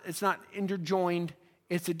 it's not interjoined,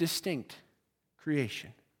 it's a distinct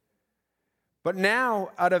creation. But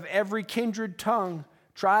now, out of every kindred tongue,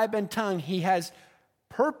 tribe and tongue, he has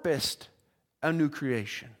purposed a new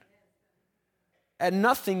creation. And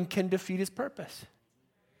nothing can defeat his purpose.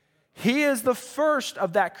 He is the first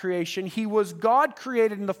of that creation. He was God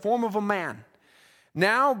created in the form of a man.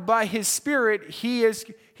 Now, by his Spirit, he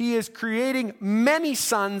is creating many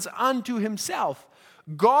sons unto himself.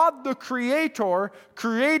 God the Creator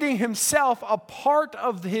creating himself a part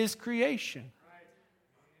of his creation.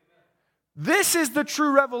 This is the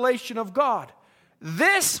true revelation of God.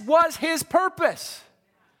 This was his purpose.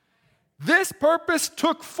 This purpose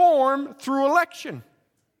took form through election.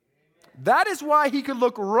 That is why he could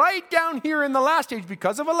look right down here in the last age,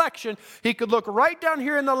 because of election. He could look right down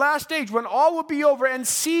here in the last age when all would be over and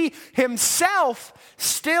see himself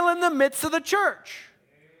still in the midst of the church.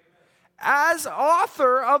 As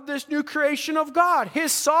author of this new creation of God,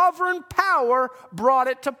 his sovereign power brought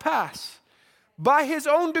it to pass. By his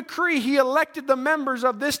own decree, he elected the members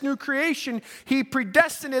of this new creation. He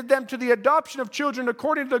predestinated them to the adoption of children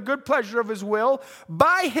according to the good pleasure of his will.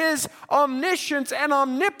 By his omniscience and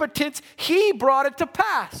omnipotence, he brought it to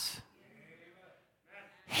pass.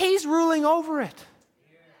 He's ruling over it.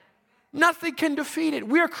 Nothing can defeat it.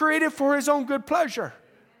 We are created for his own good pleasure.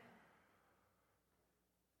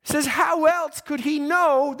 It says, how else could he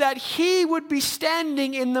know that he would be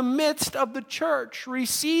standing in the midst of the church,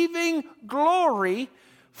 receiving glory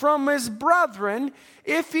from his brethren,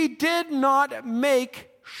 if he did not make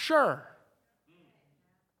sure?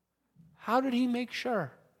 How did he make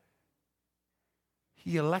sure?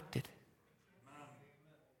 He elected.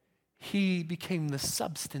 He became the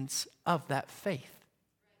substance of that faith.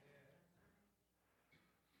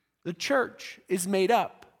 The church is made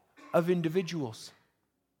up of individuals.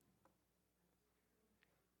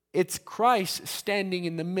 It's Christ standing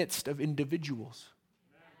in the midst of individuals.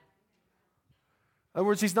 In other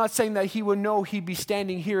words, he's not saying that he would know he'd be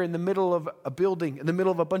standing here in the middle of a building, in the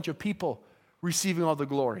middle of a bunch of people, receiving all the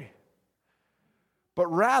glory. But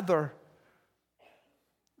rather,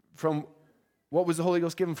 from what was the Holy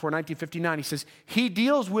Ghost given for 1959, he says, he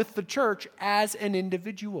deals with the church as an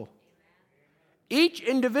individual. Each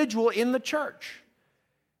individual in the church.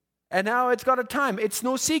 And now it's got a time. It's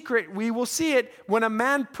no secret. We will see it when a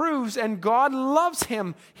man proves and God loves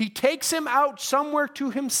him. He takes him out somewhere to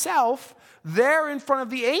himself, there in front of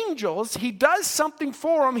the angels. He does something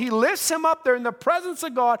for him. He lifts him up there in the presence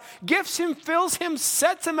of God, gifts him, fills him,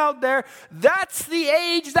 sets him out there. That's the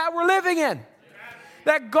age that we're living in.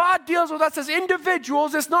 That God deals with us as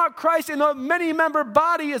individuals. It's not Christ in a many-member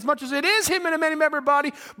body as much as it is him in a many-member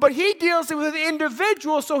body, but he deals with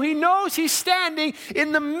individuals, so he knows he's standing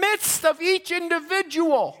in the midst of each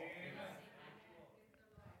individual,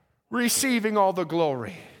 receiving all the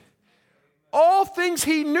glory. All things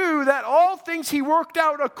he knew, that all things he worked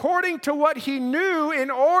out according to what he knew in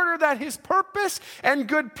order that his purpose and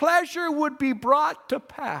good pleasure would be brought to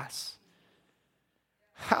pass.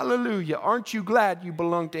 Hallelujah. Aren't you glad you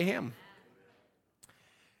belong to him?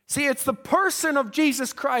 See, it's the person of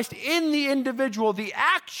Jesus Christ in the individual, the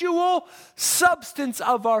actual substance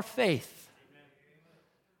of our faith.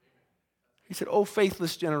 He said, "Oh,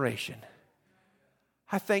 faithless generation."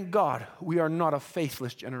 I thank God we are not a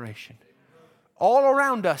faithless generation. All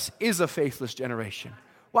around us is a faithless generation.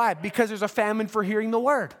 Why? Because there's a famine for hearing the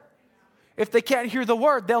word. If they can't hear the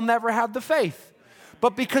word, they'll never have the faith.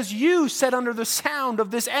 But because you sit under the sound of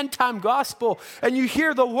this end-time gospel and you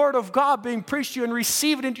hear the word of God being preached to you and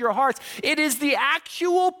receive it into your hearts, it is the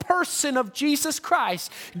actual person of Jesus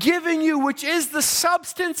Christ giving you, which is the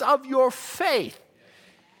substance of your faith.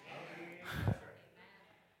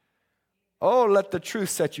 Oh, let the truth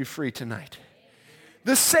set you free tonight.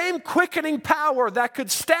 The same quickening power that could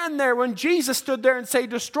stand there when Jesus stood there and say,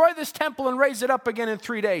 destroy this temple and raise it up again in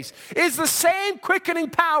 3 days, is the same quickening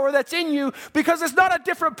power that's in you, because it's not a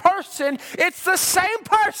different person, it's the same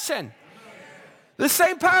person. The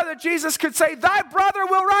same power that Jesus could say, thy brother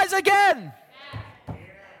will rise again.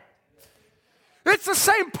 It's the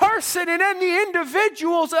same person in the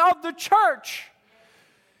individuals of the church.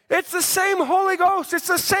 It's the same Holy Ghost. It's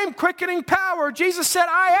the same quickening power. Jesus said,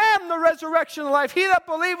 I am the resurrection and life. He that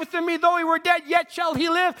believeth in me, though he were dead, yet shall he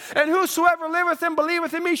live. And whosoever liveth and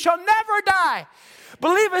believeth in me shall never die.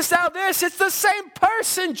 Believest thou this? It's the same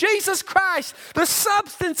person, Jesus Christ, the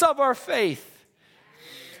substance of our faith.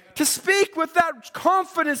 To speak with that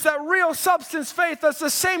confidence, that real substance faith, that's the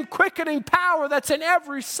same quickening power that's in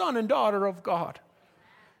every son and daughter of God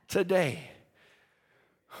today.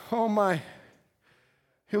 Oh my.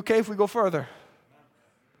 You okay if we go further?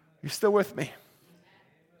 You still with me?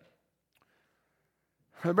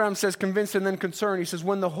 Abraham says, convinced and then concerned. He says,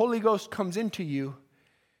 when the Holy Ghost comes into you,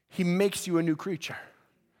 he makes you a new creature.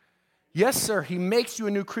 Yes, sir, he makes you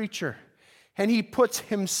a new creature. And he puts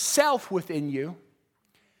himself within you.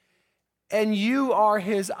 And you are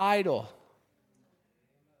his idol.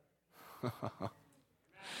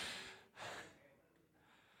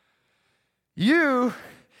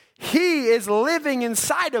 He is living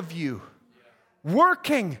inside of you,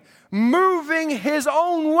 working, moving his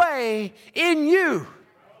own way in you.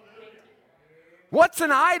 What's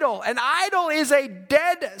an idol? An idol is a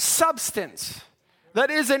dead substance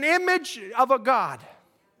that is an image of a god.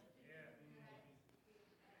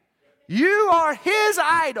 You are his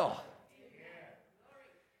idol.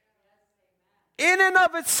 In and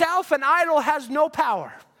of itself, an idol has no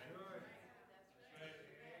power.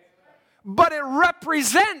 But it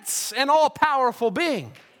represents an all-powerful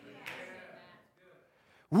being.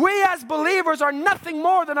 We as believers are nothing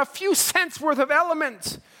more than a few cents worth of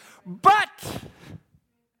elements. But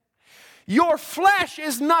your flesh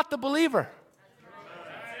is not the believer.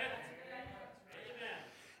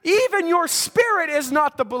 Even your spirit is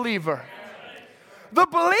not the believer. The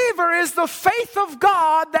believer is the faith of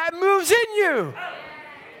God that moves in you.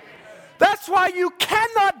 That's why you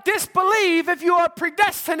cannot disbelieve if you are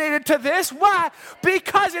predestinated to this. Why?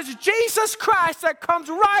 Because it's Jesus Christ that comes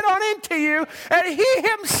right on into you, and he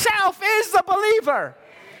himself is the believer.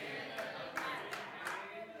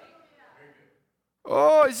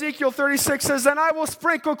 Oh, Ezekiel 36 says, and I will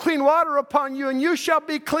sprinkle clean water upon you, and you shall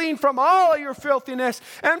be clean from all your filthiness,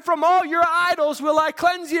 and from all your idols will I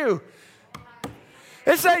cleanse you.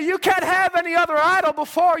 It says you can't have any other idol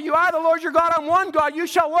before you. I, the Lord your God, am one God. You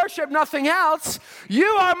shall worship nothing else. You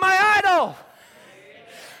are my idol.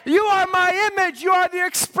 You are my image. You are the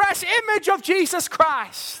express image of Jesus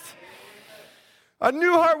Christ. A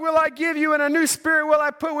new heart will I give you, and a new spirit will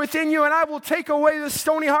I put within you, and I will take away the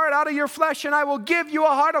stony heart out of your flesh, and I will give you a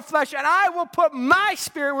heart of flesh, and I will put my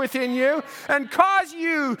spirit within you, and cause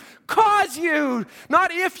you,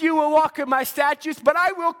 not if you will walk in my statutes, but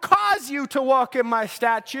I will cause you to walk in my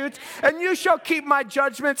statutes, and you shall keep my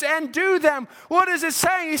judgments and do them. What is it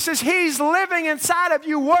saying? He says he's living inside of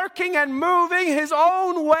you, working and moving his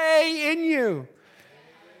own way in you.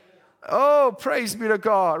 Oh, praise be to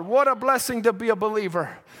God. What a blessing to be a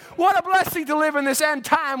believer. What a blessing to live in this end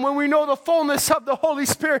time when we know the fullness of the Holy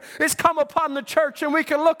Spirit is come upon the church, and we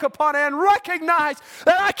can look upon it and recognize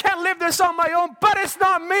that I can't live this on my own, but it's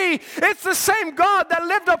not me. It's the same God that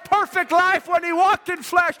lived a perfect life when he walked in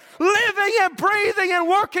flesh, living and breathing and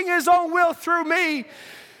working his own will through me.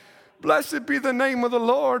 Blessed be the name of the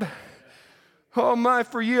Lord. Oh my,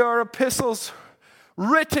 for ye are epistles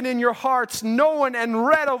written in your hearts, known and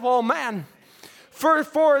read of all men.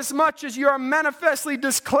 For as much as you are manifestly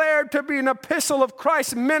declared to be an epistle of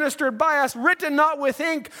Christ ministered by us, written not with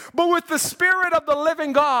ink, but with the Spirit of the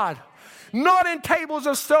living God. Not in tables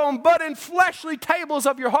of stone, but in fleshly tables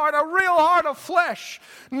of your heart, a real heart of flesh,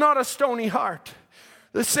 not a stony heart.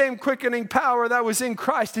 The same quickening power that was in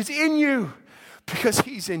Christ is in you because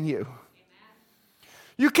he's in you.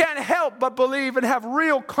 You can't help but believe and have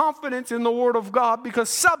real confidence in the Word of God, because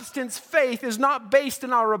substance faith is not based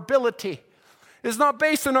in our ability. It's not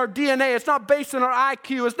based on our DNA. It's not based on our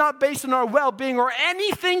IQ. It's not based on our well-being or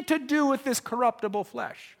anything to do with this corruptible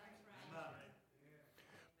flesh.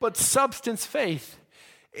 But substance faith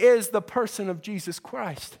is the person of Jesus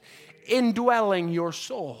Christ indwelling your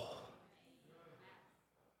soul.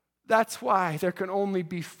 That's why there can only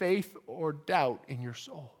be faith or doubt in your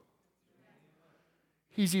soul.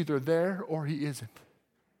 He's either there or he isn't.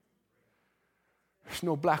 There's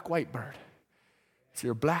no black-white bird. It's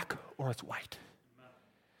either black or it's white.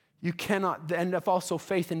 You cannot, and if also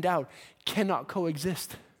faith and doubt cannot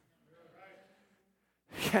coexist.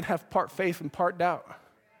 You can't have part faith and part doubt,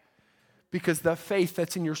 because the faith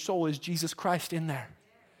that's in your soul is Jesus Christ in there.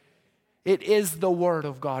 It is the Word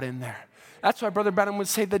of God in there. That's why Brother Branham would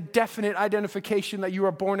say the definite identification that you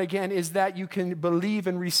are born again is that you can believe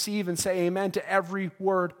and receive and say amen to every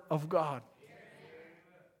word of God.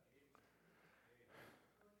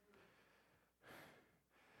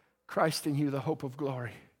 Christ in you, the hope of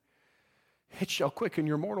glory. it shall quicken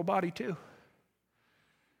your mortal body too.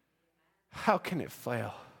 How can it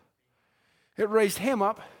fail? It raised him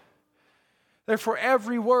up. Therefore,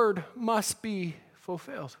 every word must be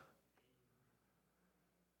fulfilled.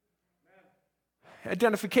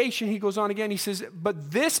 Identification, he goes on again. He says,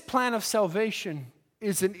 but this plan of salvation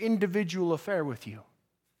is an individual affair with you.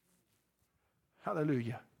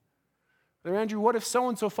 Hallelujah. Brother Andrew, what if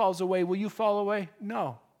so-and-so falls away? Will you fall away?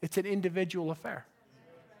 No, it's an individual affair.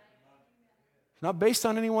 It's not based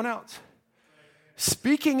on anyone else.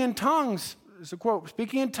 Speaking in tongues, there's a quote,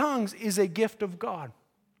 speaking in tongues is a gift of God.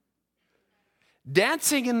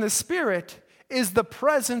 Dancing in the Spirit is the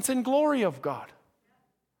presence and glory of God.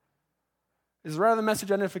 This is rather the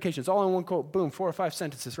message identification. It's all in one quote. Boom, 4 or 5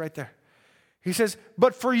 sentences right there. He says,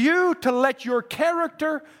 but for you to let your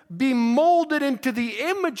character be molded into the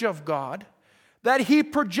image of God, that he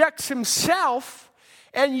projects himself,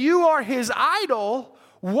 and you are his idol,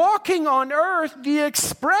 walking on earth, the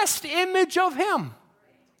expressed image of him.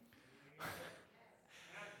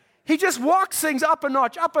 He just walks things up a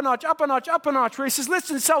notch, up a notch, up a notch, up a notch, where he says,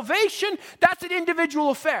 listen, salvation, that's an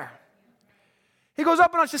individual affair. He goes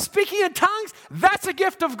up a notch, speaking in tongues, that's a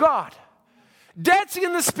gift of God. Dancing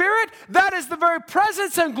in the Spirit, that is the very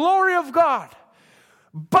presence and glory of God.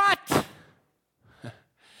 But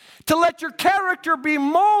to let your character be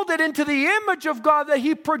molded into the image of God, that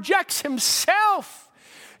he projects himself,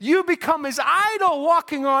 you become his idol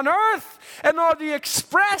walking on earth and are the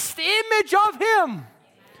expressed image of him.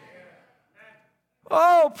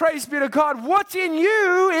 Oh, praise be to God. What's in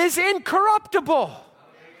you is incorruptible.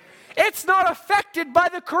 It's not affected by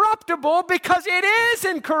the corruptible because it is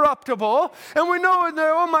incorruptible. And we know in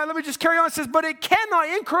the, let me just carry on. It says, but it cannot,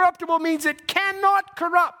 incorruptible means it cannot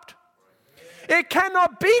corrupt. It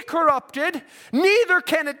cannot be corrupted, neither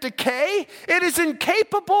can it decay. It is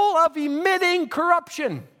incapable of emitting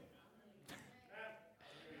corruption.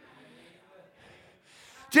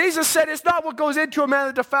 Jesus said it's not what goes into a man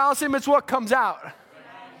that defiles him, it's what comes out.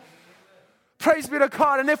 Praise be to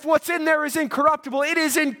God. And if what's in there is incorruptible, it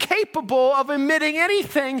is incapable of emitting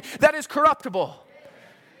anything that is corruptible.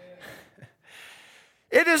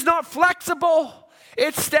 It is not flexible.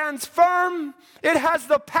 It stands firm. It has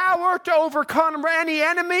the power to overcome any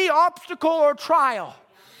enemy, obstacle, or trial.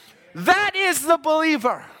 That is the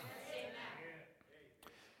believer.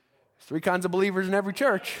 There's 3 kinds of believers in every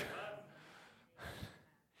church.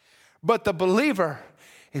 But the believer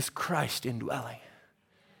is Christ indwelling.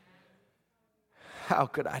 How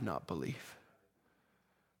could I not believe?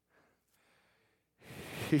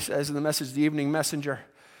 He says in the message, the evening messenger,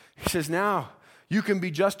 he says, now you can be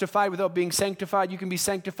justified without being sanctified. You can be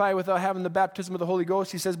sanctified without having the baptism of the Holy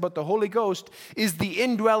Ghost. He says, but the Holy Ghost is the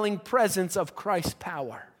indwelling presence of Christ's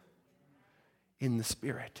power in the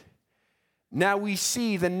Spirit. Now we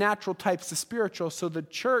see the natural types of spiritual, so the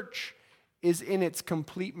church is in its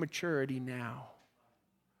complete maturity now.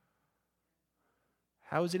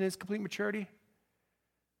 How is it in its complete maturity?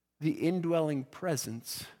 The indwelling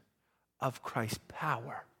presence of Christ's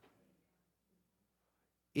power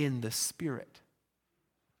in the Spirit.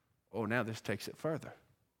 Oh, now this takes it further.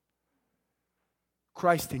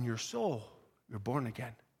 Christ in your soul, you're born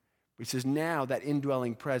again. He says now that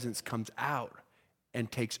indwelling presence comes out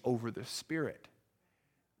and takes over the Spirit.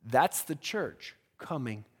 That's the church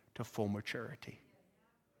coming to full maturity.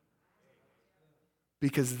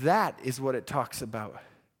 Because that is what it talks about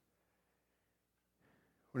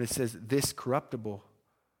when it says, this corruptible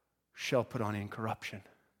shall put on incorruption.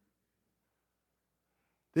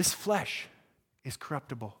 This flesh is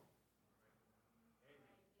corruptible.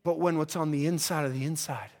 But when what's on the inside of the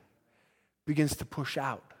inside begins to push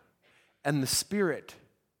out, and the Spirit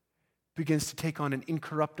begins to take on an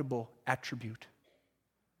incorruptible attribute,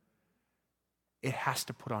 it has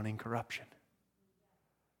to put on incorruption.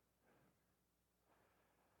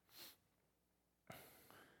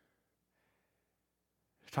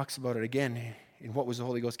 It talks about it again in what was the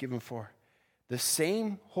Holy Ghost given for. The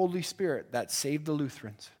same Holy Spirit that saved the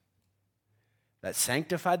Lutherans, that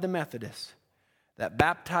sanctified the Methodists, that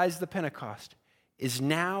baptized the Pentecost, is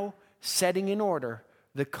now setting in order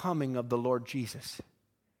the coming of the Lord Jesus.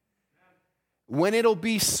 When it'll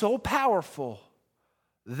be so powerful,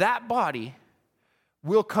 that body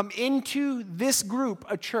will come into this group,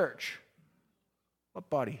 a church. What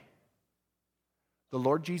body? The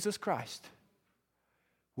Lord Jesus Christ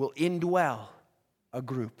will indwell a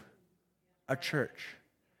group, a church,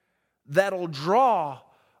 that'll draw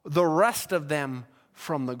the rest of them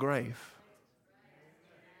from the grave.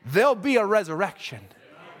 There'll be a resurrection.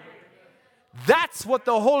 That's what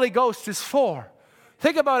the Holy Ghost is for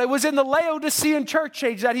Think about it. It was in the Laodicean church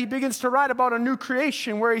age that he begins to write about a new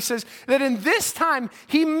creation, where he says that in this time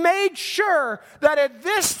he made sure that at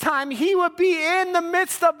this time he would be in the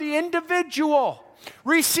midst of the individual,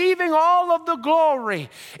 receiving all of the glory.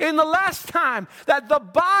 In the last time that the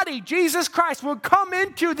body, Jesus Christ, would come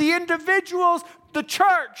into the individuals, the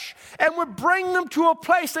church, and would bring them to a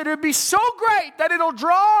place that it would be so great that it'll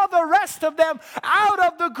draw the rest of them out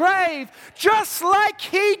of the grave, just like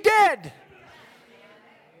he did.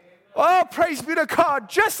 Oh, praise be to God.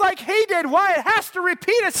 Just like he did. Why? It has to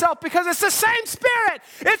repeat itself, because it's the same Spirit.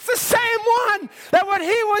 It's the same one that when he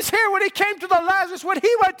was here, when he came to the Lazarus, when he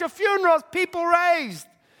went to funerals, people raised.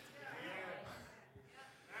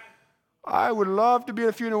 I would love to be at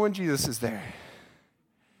a funeral when Jesus is there,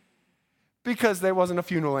 because there wasn't a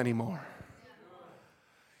funeral anymore.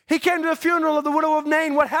 He came to the funeral of the widow of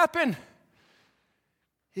Nain. What happened?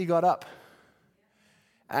 He got up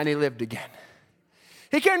and he lived again.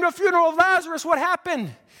 He came to a funeral of Lazarus. What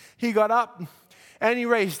happened? He got up and he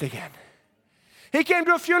raised again. He came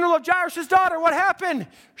to a funeral of Jairus' daughter. What happened?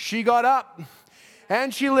 She got up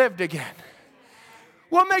and she lived again.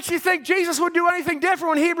 What makes you think Jesus would do anything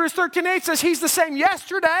different when Hebrews 13:8 says he's the same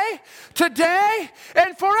yesterday, today,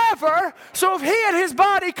 and forever? So if he and his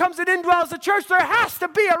body comes and indwells the church, there has to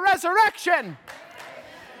be a resurrection.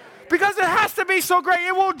 Because it has to be so great,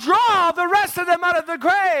 it will draw the rest of them out of the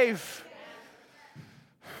grave.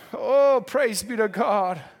 Oh, praise be to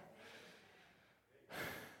God.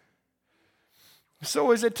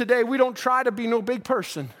 So is it today. We don't try to be no big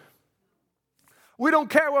person. We don't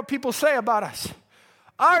care what people say about us.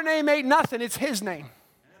 Our name ain't nothing, it's his name.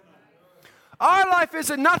 Our life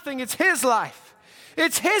isn't nothing, it's his life.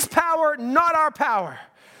 It's his power, not our power.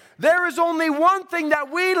 There is only one thing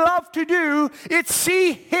that we love to do, it's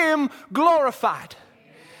see him glorified.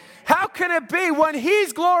 How can it be when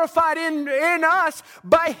he's glorified in us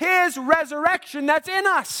by his resurrection that's in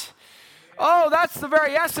us? Oh, that's the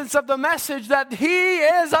very essence of the message, that he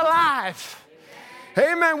is alive.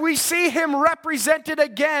 Amen. We see him represented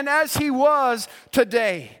again as he was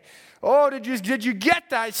today. Oh, did you get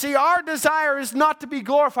that? See, our desire is not to be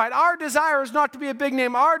glorified. Our desire is not to be a big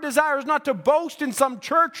name. Our desire is not to boast in some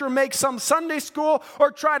church or make some Sunday school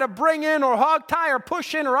or try to bring in or hog tie or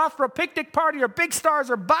push in or offer a picnic party or big stars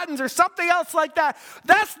or buttons or something else like that.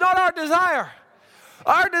 That's not our desire.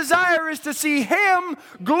 Our desire is to see him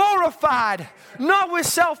glorified, not with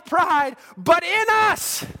self-pride, but in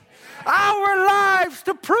us. Our lives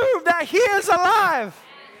to prove that he is alive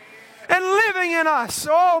and living in us.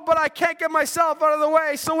 Oh, but I can't get myself out of the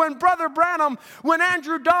way. So when Brother Branham, when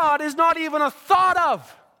Andrew Dodd is not even a thought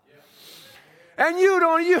of, and you're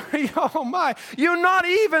not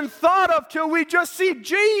even thought of till we just see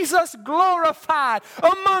Jesus glorified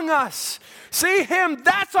among us. See him,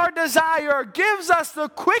 that's our desire. It gives us the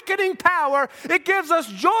quickening power. It gives us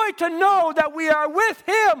joy to know that we are with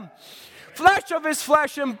him. Flesh of his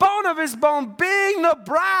flesh and bone of his bone, being the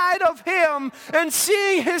bride of him and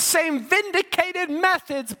seeing his same vindicated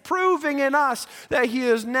methods proving in us that he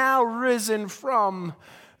is now risen from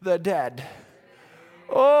the dead.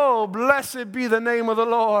 Oh, blessed be the name of the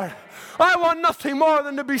Lord. I want nothing more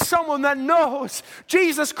than to be someone that knows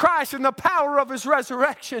Jesus Christ and the power of his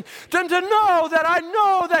resurrection, than to know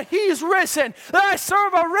that he's risen, that I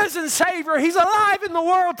serve a risen Savior. He's alive in the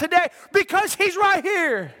world today because he's right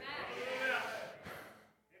here.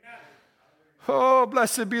 Oh,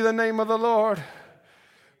 blessed be the name of the Lord.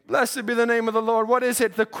 Blessed be the name of the Lord. What is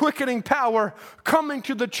it? The quickening power coming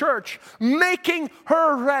to the church, making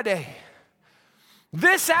her ready.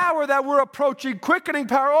 This hour that we're approaching, quickening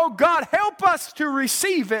power, oh God, help us to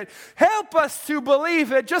receive it. Help us to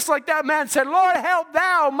believe it. Just like that man said, Lord, help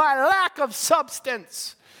thou my lack of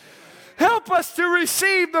substance. Help us to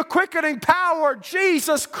receive the quickening power,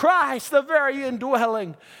 Jesus Christ, the very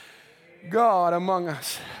indwelling God among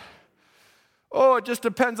us. Oh, it just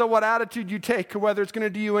depends on what attitude you take, whether it's going to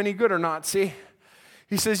do you any good or not, see?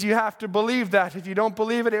 He says you have to believe that. If you don't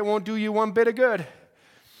believe it, it won't do you one bit of good.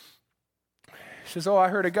 He says, I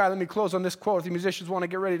heard a guy, let me close on this quote if the musicians want to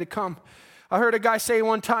get ready to come. I heard a guy say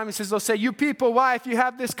one time, he says, they'll say, you people, why, if you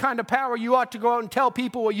have this kind of power, you ought to go out and tell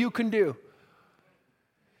people what you can do.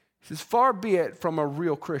 He says, far be it from a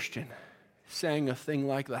real Christian saying a thing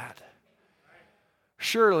like that.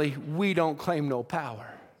 Surely we don't claim no power.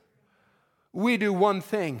 We do one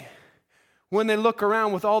thing. When they look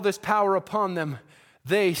around with all this power upon them,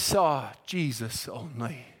 they saw Jesus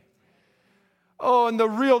only. Oh, and the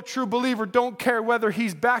real true believer don't care whether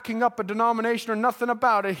he's backing up a denomination or nothing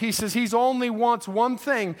about it. He says he only wants one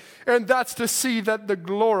thing, and that's to see that the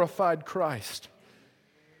glorified Christ.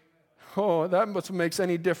 Oh, that must makes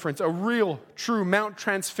any difference. A real, true Mount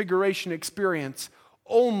Transfiguration experience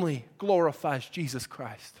only glorifies Jesus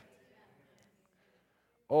Christ.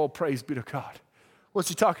 Oh, praise be to God. What's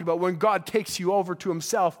he talking about? When God takes you over to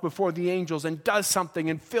himself before the angels and does something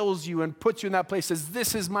and fills you and puts you in that place, says,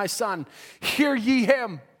 this is my son, hear ye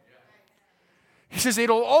him. He says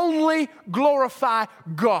it'll only glorify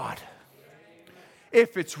God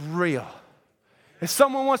if it's real. If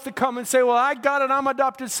someone wants to come and say, well, I got it, I'm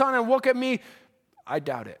adopted son, and look at me, I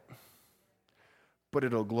doubt it. But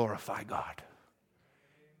it'll glorify God.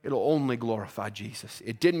 It'll only glorify Jesus.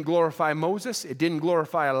 It didn't glorify Moses. It didn't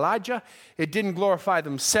glorify Elijah. It didn't glorify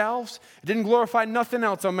themselves. It didn't glorify nothing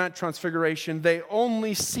else on Mount Transfiguration. They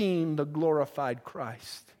only seen the glorified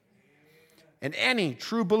Christ. And any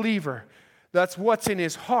true believer, that's what's in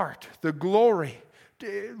his heart, the glory.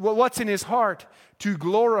 What's in his heart to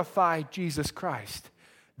glorify Jesus Christ.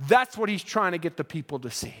 That's what he's trying to get the people to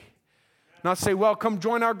see. Not say, well, come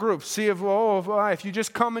join our group. See if you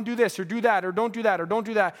just come and do this or do that or don't do that or don't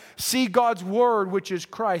do that. See God's word, which is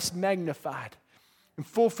Christ, magnified. And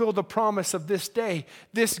fulfill the promise of this day,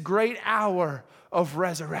 this great hour of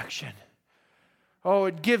resurrection. Oh,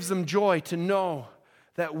 it gives them joy to know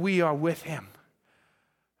that we are with him.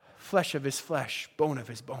 Flesh of his flesh, bone of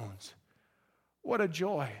his bones. What a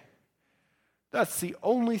joy. That's the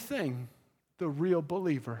only thing the real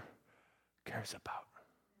believer cares about.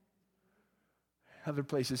 Other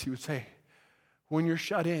places he would say, when you're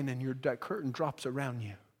shut in and that curtain drops around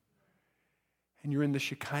you and you're in the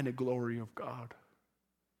Shekinah glory of God,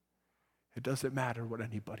 it doesn't matter what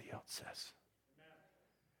anybody else says.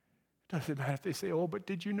 It doesn't matter if they say, oh, but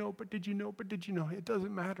did you know, but did you know, but did you know? It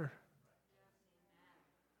doesn't matter.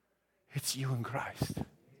 It's you in Christ.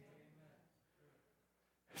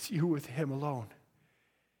 It's you with him alone.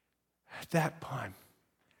 At that time,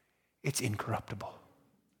 it's incorruptible.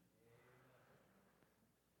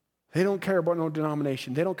 They don't care about no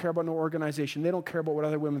denomination. They don't care about no organization. They don't care about what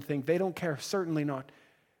other women think. They don't care, certainly not.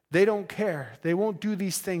 They don't care. They won't do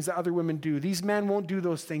these things that other women do. These men won't do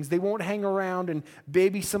those things. They won't hang around and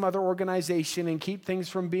baby some other organization and keep things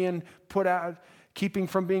from being put out, keeping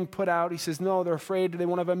from being put out. He says, no, they're afraid they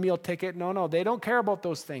won't have a meal ticket. No, they don't care about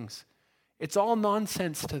those things. It's all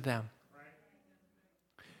nonsense to them.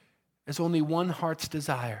 There's only one heart's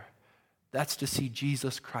desire. That's to see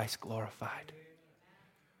Jesus Christ glorified.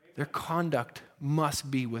 Their conduct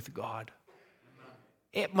must be with God.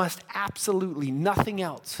 It must absolutely nothing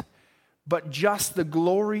else but just the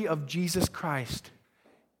glory of Jesus Christ.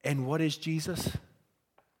 And what is Jesus?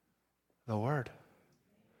 The Word.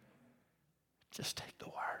 Just take the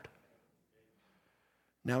Word.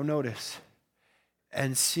 Now notice,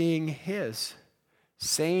 and seeing his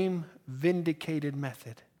same vindicated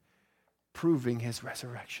method, proving his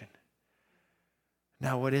resurrection.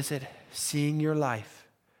 Now what is it? Seeing your life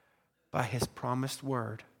by his promised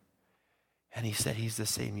word. And he said he's the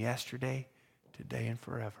same yesterday, today, and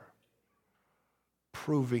forever.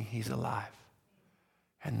 Proving he's alive.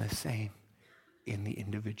 And the same in the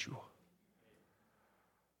individual.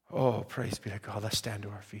 Oh, praise be to God. Let's stand to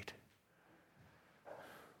our feet.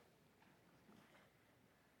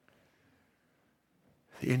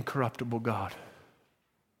 The incorruptible God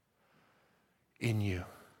in you.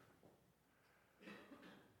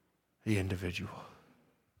 The individual.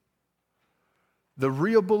 The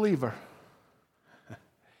real believer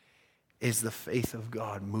is the faith of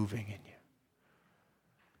God moving in you.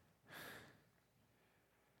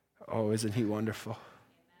 Oh, isn't he wonderful?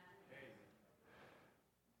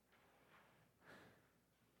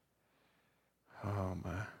 Oh,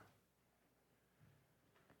 man.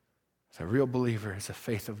 The real believer is the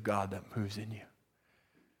faith of God that moves in you.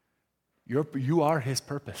 You are his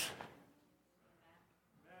purpose.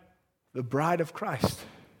 The bride of Christ.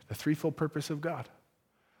 The threefold purpose of God.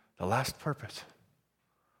 The last purpose,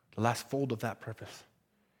 the last fold of that purpose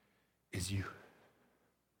is you.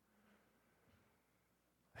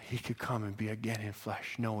 He could come and be again in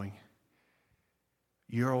flesh, knowing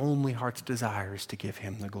your only heart's desire is to give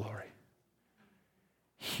him the glory.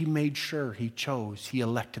 He made sure he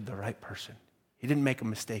elected the right person. He didn't make a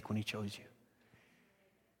mistake when he chose you.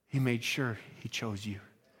 He made sure he chose you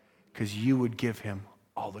because you would give him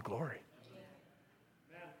all the glory.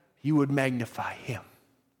 You would magnify him,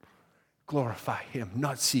 glorify him,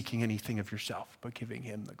 not seeking anything of yourself, but giving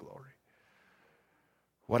him the glory.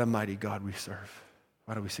 What a mighty God we serve.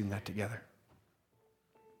 Why don't we sing that together?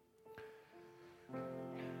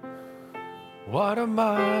 What a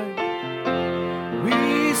mighty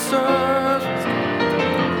we serve.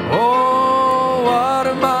 Oh, what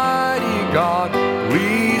a mighty God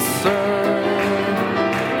we serve.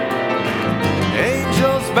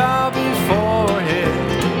 Angels bow before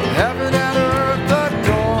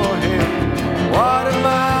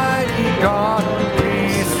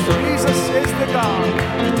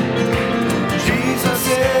Lord.